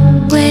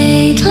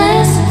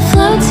 Weightless,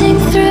 floating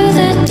through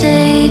the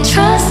day.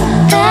 Trust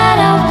that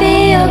I'll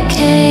be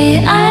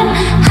okay. I'm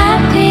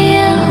happy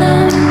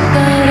alone,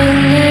 but a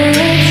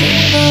little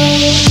go.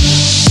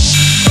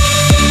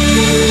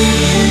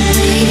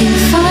 Waiting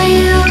for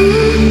you.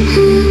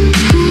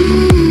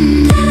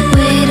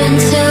 Wait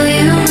until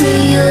you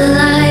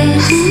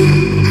realize.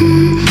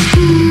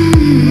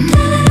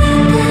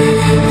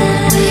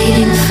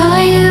 Waiting for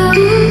you.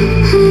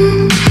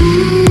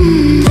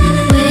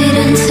 Wait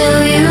until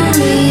you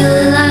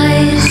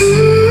realize.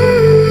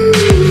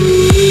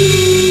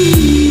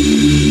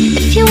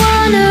 If you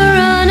wanna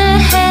run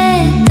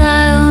ahead,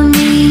 I'll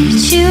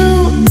meet you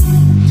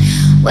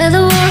where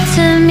the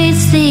water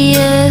meets the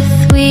earth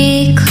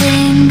we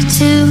cling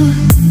to.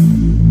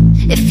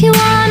 If you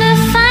wanna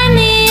find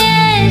the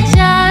edge,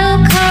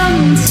 I'll come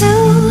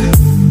too.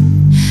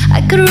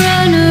 I could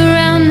run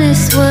around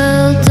this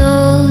world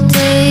all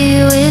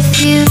day with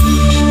you.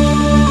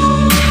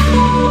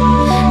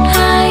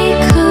 I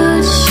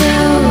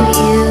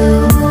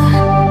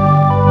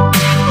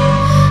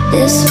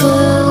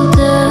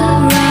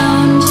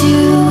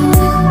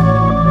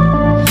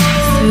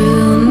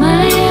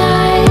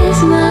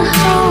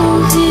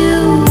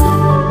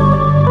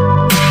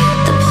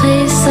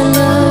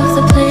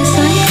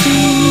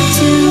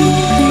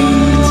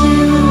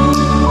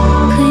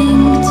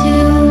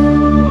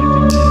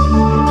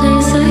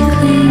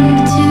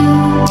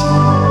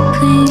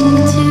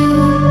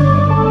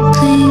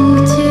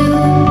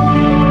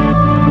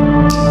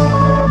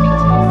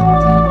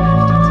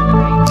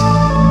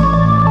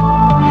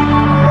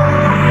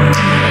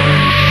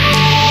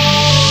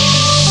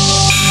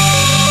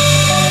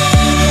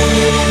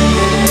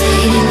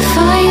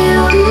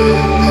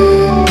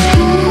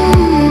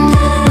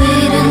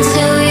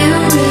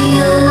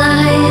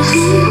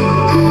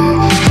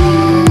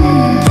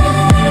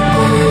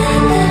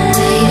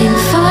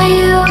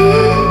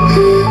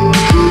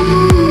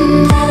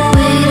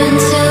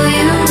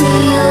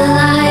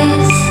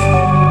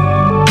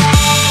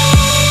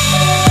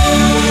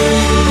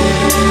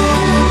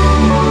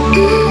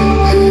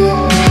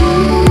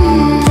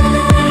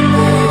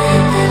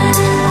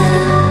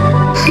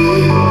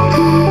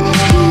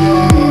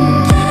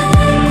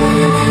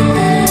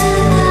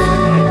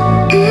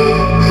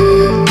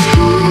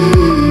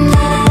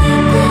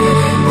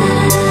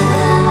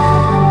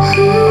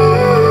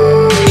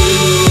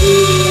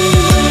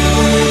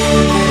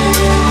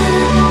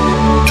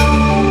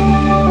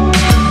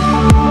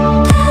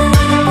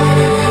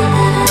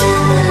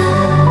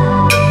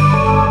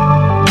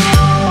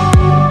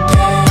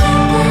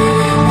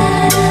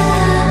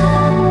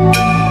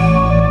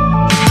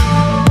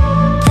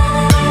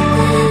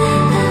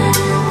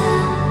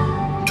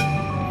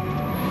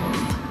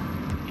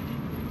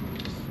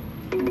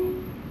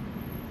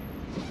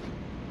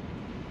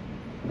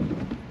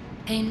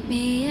Paint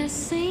me a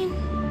scene,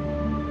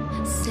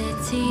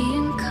 city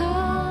in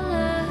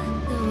color,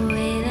 the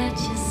way that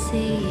you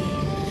see.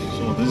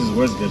 So this is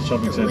Westgate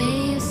Shopping Center.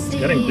 It's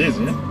getting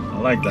busy, yeah? I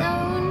like that.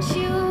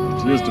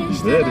 It used to be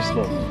very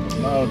slow, but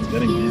now it's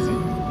getting busy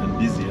and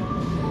busier.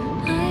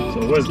 So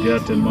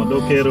Westgate and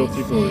Madokero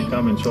people will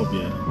come and shop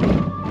here.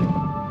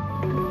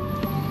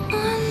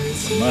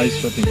 Nice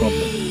shopping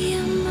complex.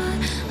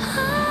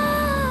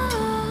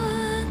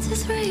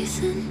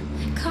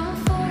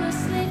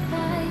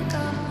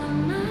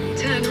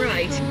 Turn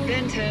right,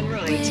 then turn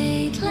right.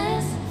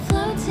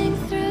 Floating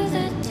through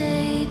the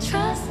day,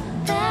 trust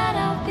that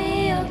I'll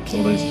be okay.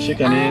 So there's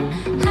chicken in,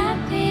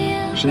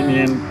 shrimp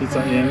in,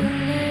 pizza in.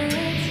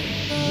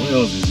 What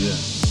else is here?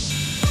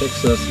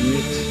 Texas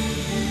meat.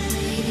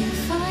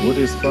 What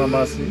is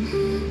pharmacy?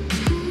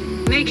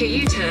 Make a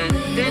U-turn,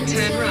 then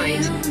turn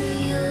right.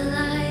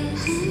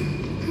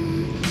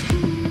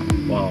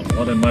 Wow,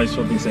 what a nice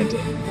shopping center.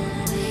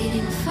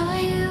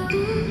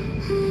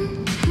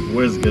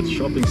 Westgate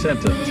Shopping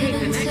Center. Take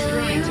the next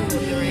right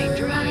toward Harare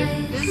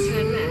Drive, then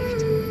turn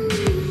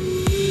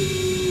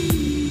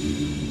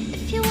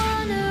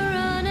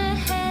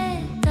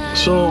left.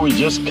 So we're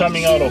just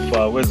coming out of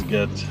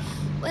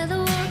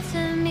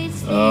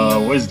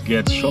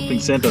Westgate Shopping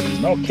Center. There's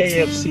no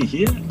KFC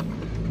here,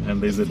 and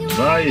there's a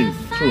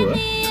drive-through.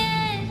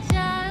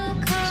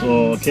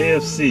 So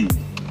KFC,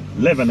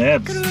 11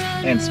 herbs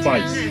and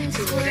spice. Turn left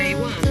toward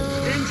A1,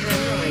 then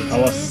turn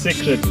right. Our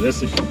secret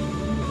recipe.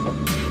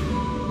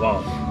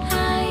 Wow.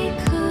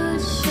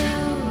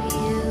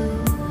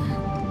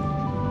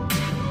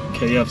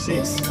 KFC.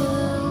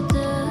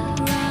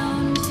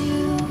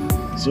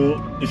 So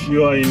if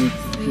you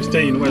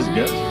stay in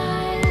Westgate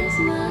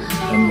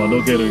and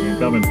Madokero, you can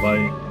come and buy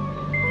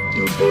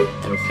your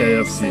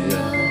KFC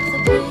here.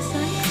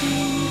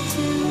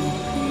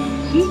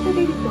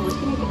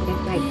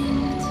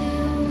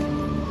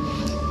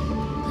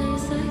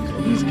 So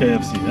this is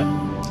KFC, yeah?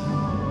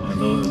 And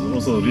there's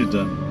also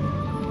Redone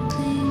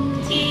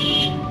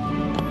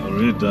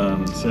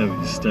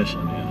service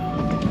station here,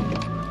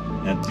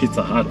 and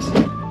Pizza Hut.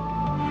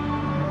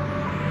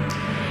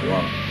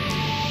 Wow.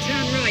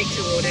 Turn right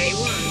toward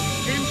A1,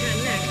 then turn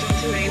left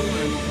onto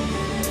A1.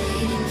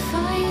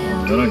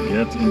 I'm gonna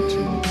get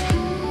into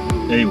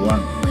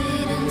A1.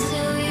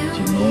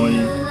 Chinoi,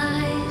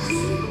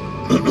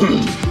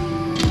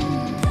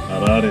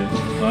 Harare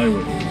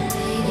Highway,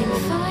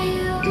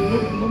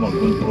 Loma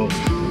Road.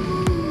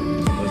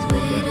 Let's go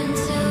back and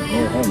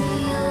go home.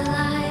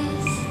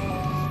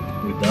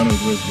 We're done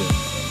with Westgate.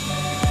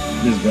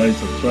 Please guys,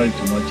 subscribe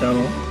to my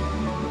channel.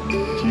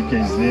 GK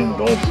Zim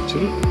Road to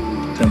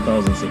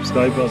 10,000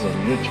 subscribers on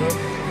YouTube.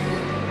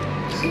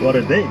 What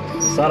a day,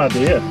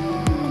 Saturday here.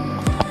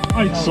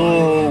 Alright,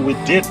 so we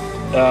did,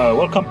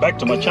 welcome back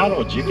to my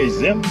channel, GK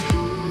Zim.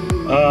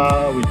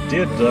 We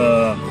did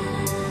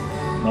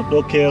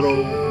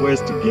Madokero,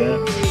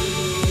 Westgate,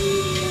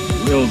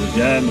 Wales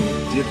again.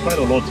 We did quite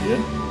a lot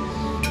here.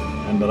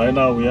 And right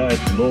now we are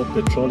at low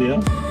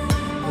petroleum.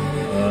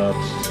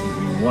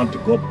 We want to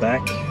go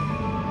back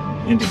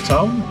into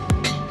town.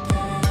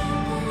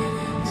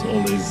 So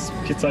there's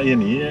pizza in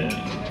here,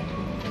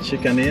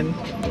 chicken in.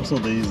 Also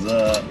there's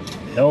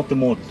health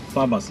mode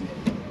pharmacy.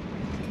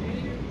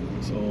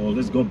 So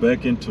let's go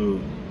back into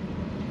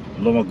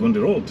Loma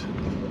Road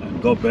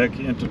and go back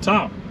into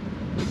town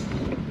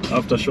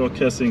after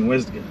showcasing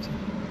Westgate.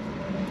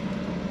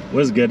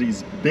 Westgate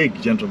is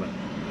big, gentlemen.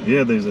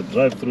 Here there's a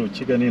drive-through,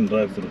 chicken in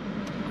drive-through.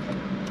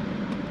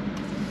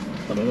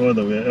 I don't know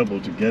whether we are able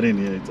to get in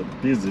here. It's a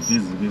busy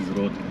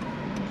road.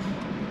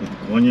 With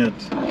Konyat,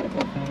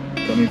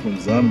 coming from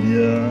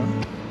Zambia,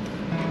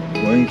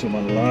 going to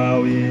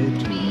Malawi,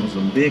 to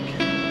Mozambique.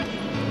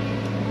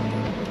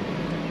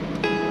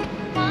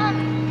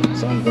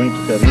 So I'm going to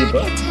Kariba.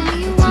 Let's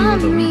see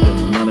whether we can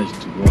manage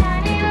to go into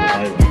the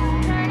highway.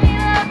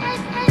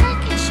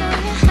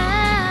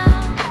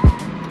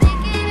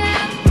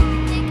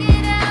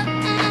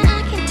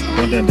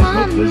 Content is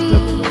not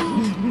vegetable.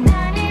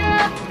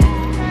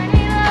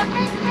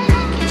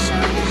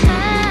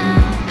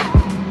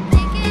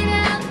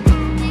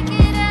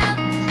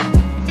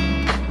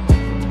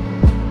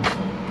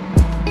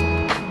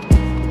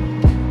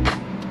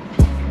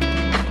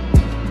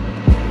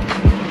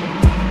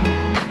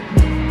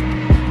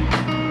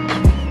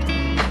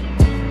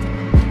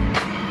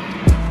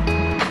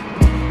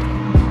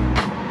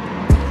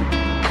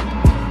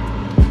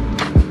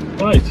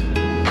 Right.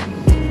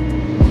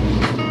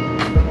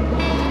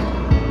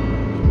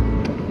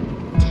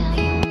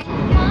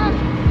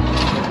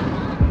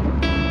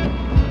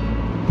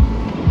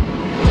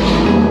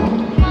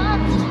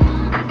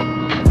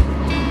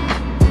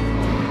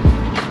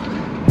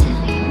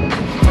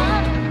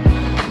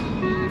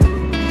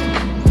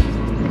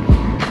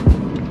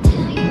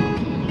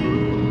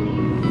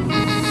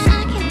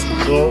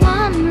 So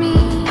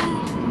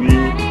we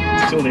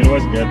still in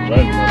Westgate,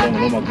 driving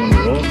along Loma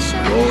Road,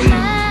 going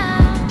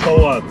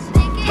towards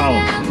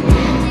town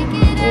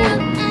or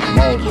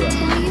Malta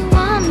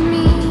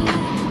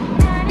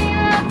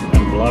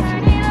and Bluff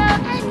Hill.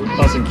 So we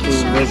passing through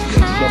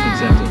Westgate Shopping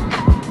Center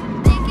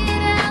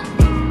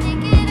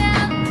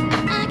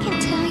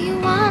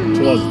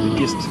towards the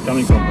east,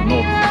 coming from the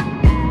north.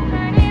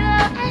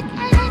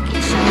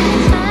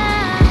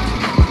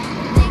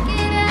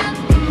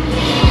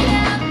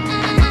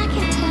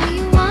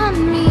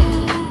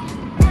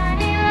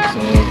 So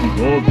if you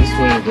go this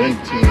way, going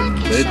to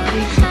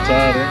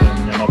Harare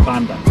and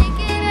Nyamapanda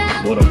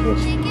border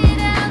post.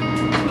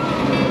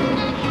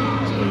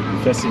 So you'll be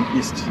facing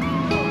east.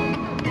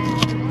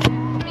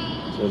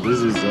 So this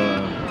is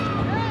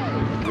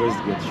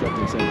Westgate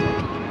Shopping Center.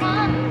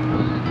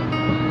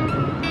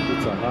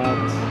 It's a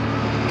Hut,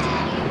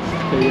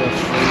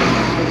 KFC,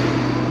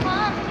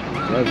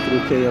 drive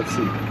through KFC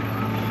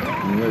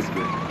in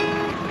Westgate.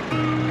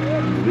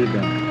 And the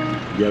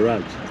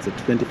garage, it's a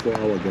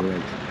 24-hour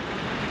garage.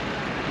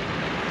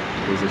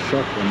 There's a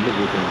shop and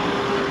everything.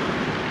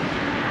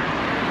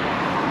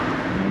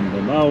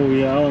 And now we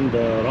are on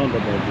the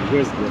roundabout, the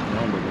Westgate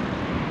roundabout.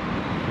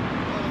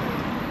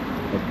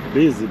 A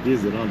busy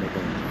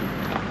roundabout.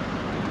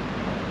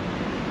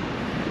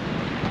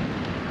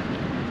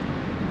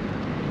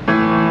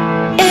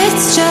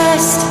 It's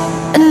just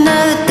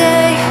another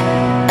day,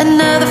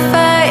 another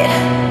fight.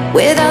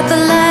 Without the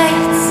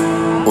lights,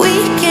 we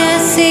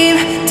can't seem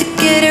to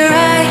get it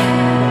right.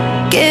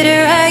 Get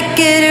it right,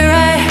 get it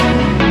right.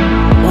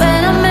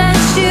 When I met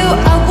you,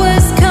 I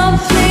was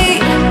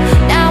complete.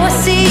 Now I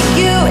see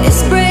you,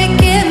 it's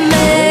breaking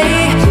me.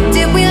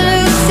 Did we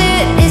lose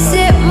it? Is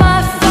it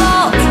my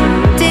fault?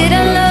 Did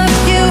I love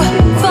you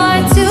far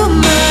too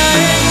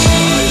much?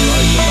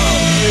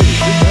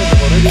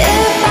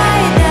 If I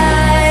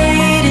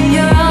died in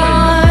your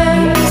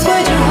arms,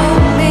 would you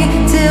hold me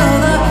till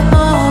the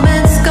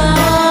moment's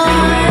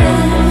gone?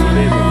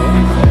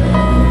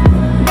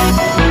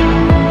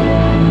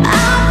 I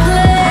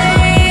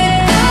played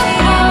the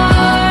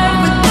part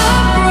with the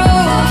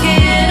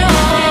broken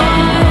arm.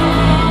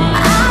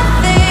 I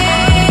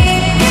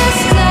think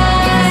it's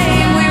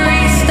time we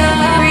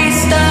restart.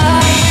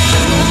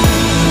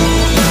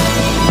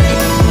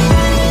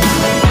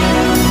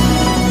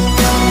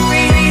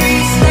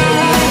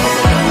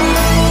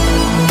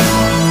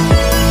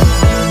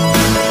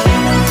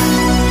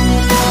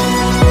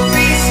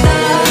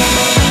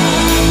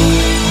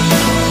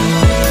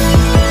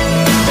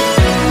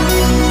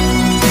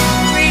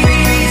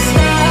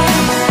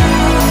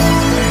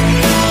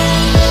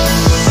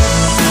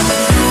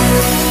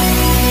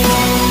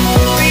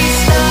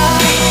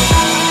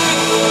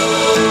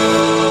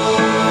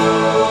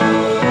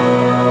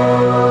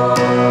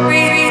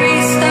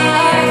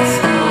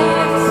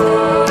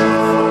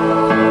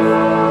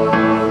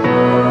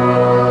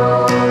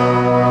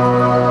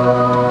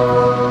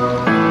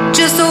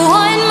 Just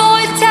one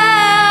more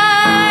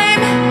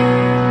time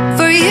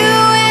for you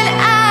and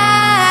I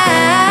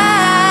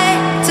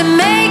to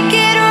make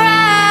it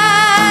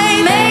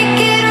right, make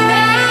it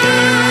right.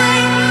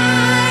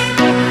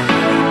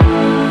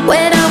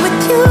 When I'm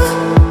with you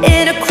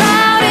in a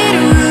crowded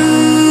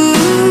room,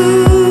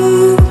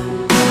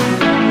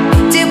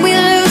 did we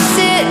lose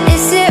it?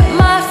 Is it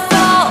my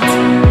fault?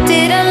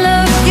 Did I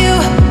love you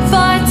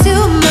far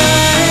too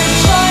much?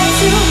 Far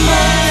too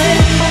much.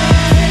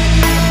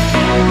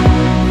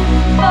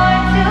 Far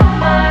too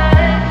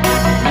much.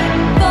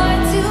 Far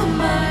too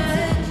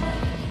much.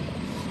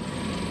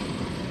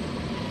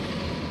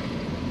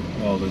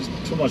 Well, there's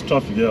too much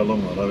traffic here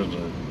along Harare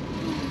Drive.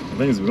 I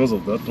think it's because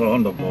of that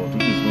roundabout,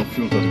 which is not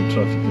filtered with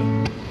traffic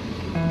here.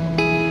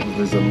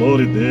 There's a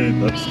lorry there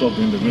that stopped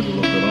in the middle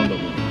of the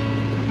roundabout.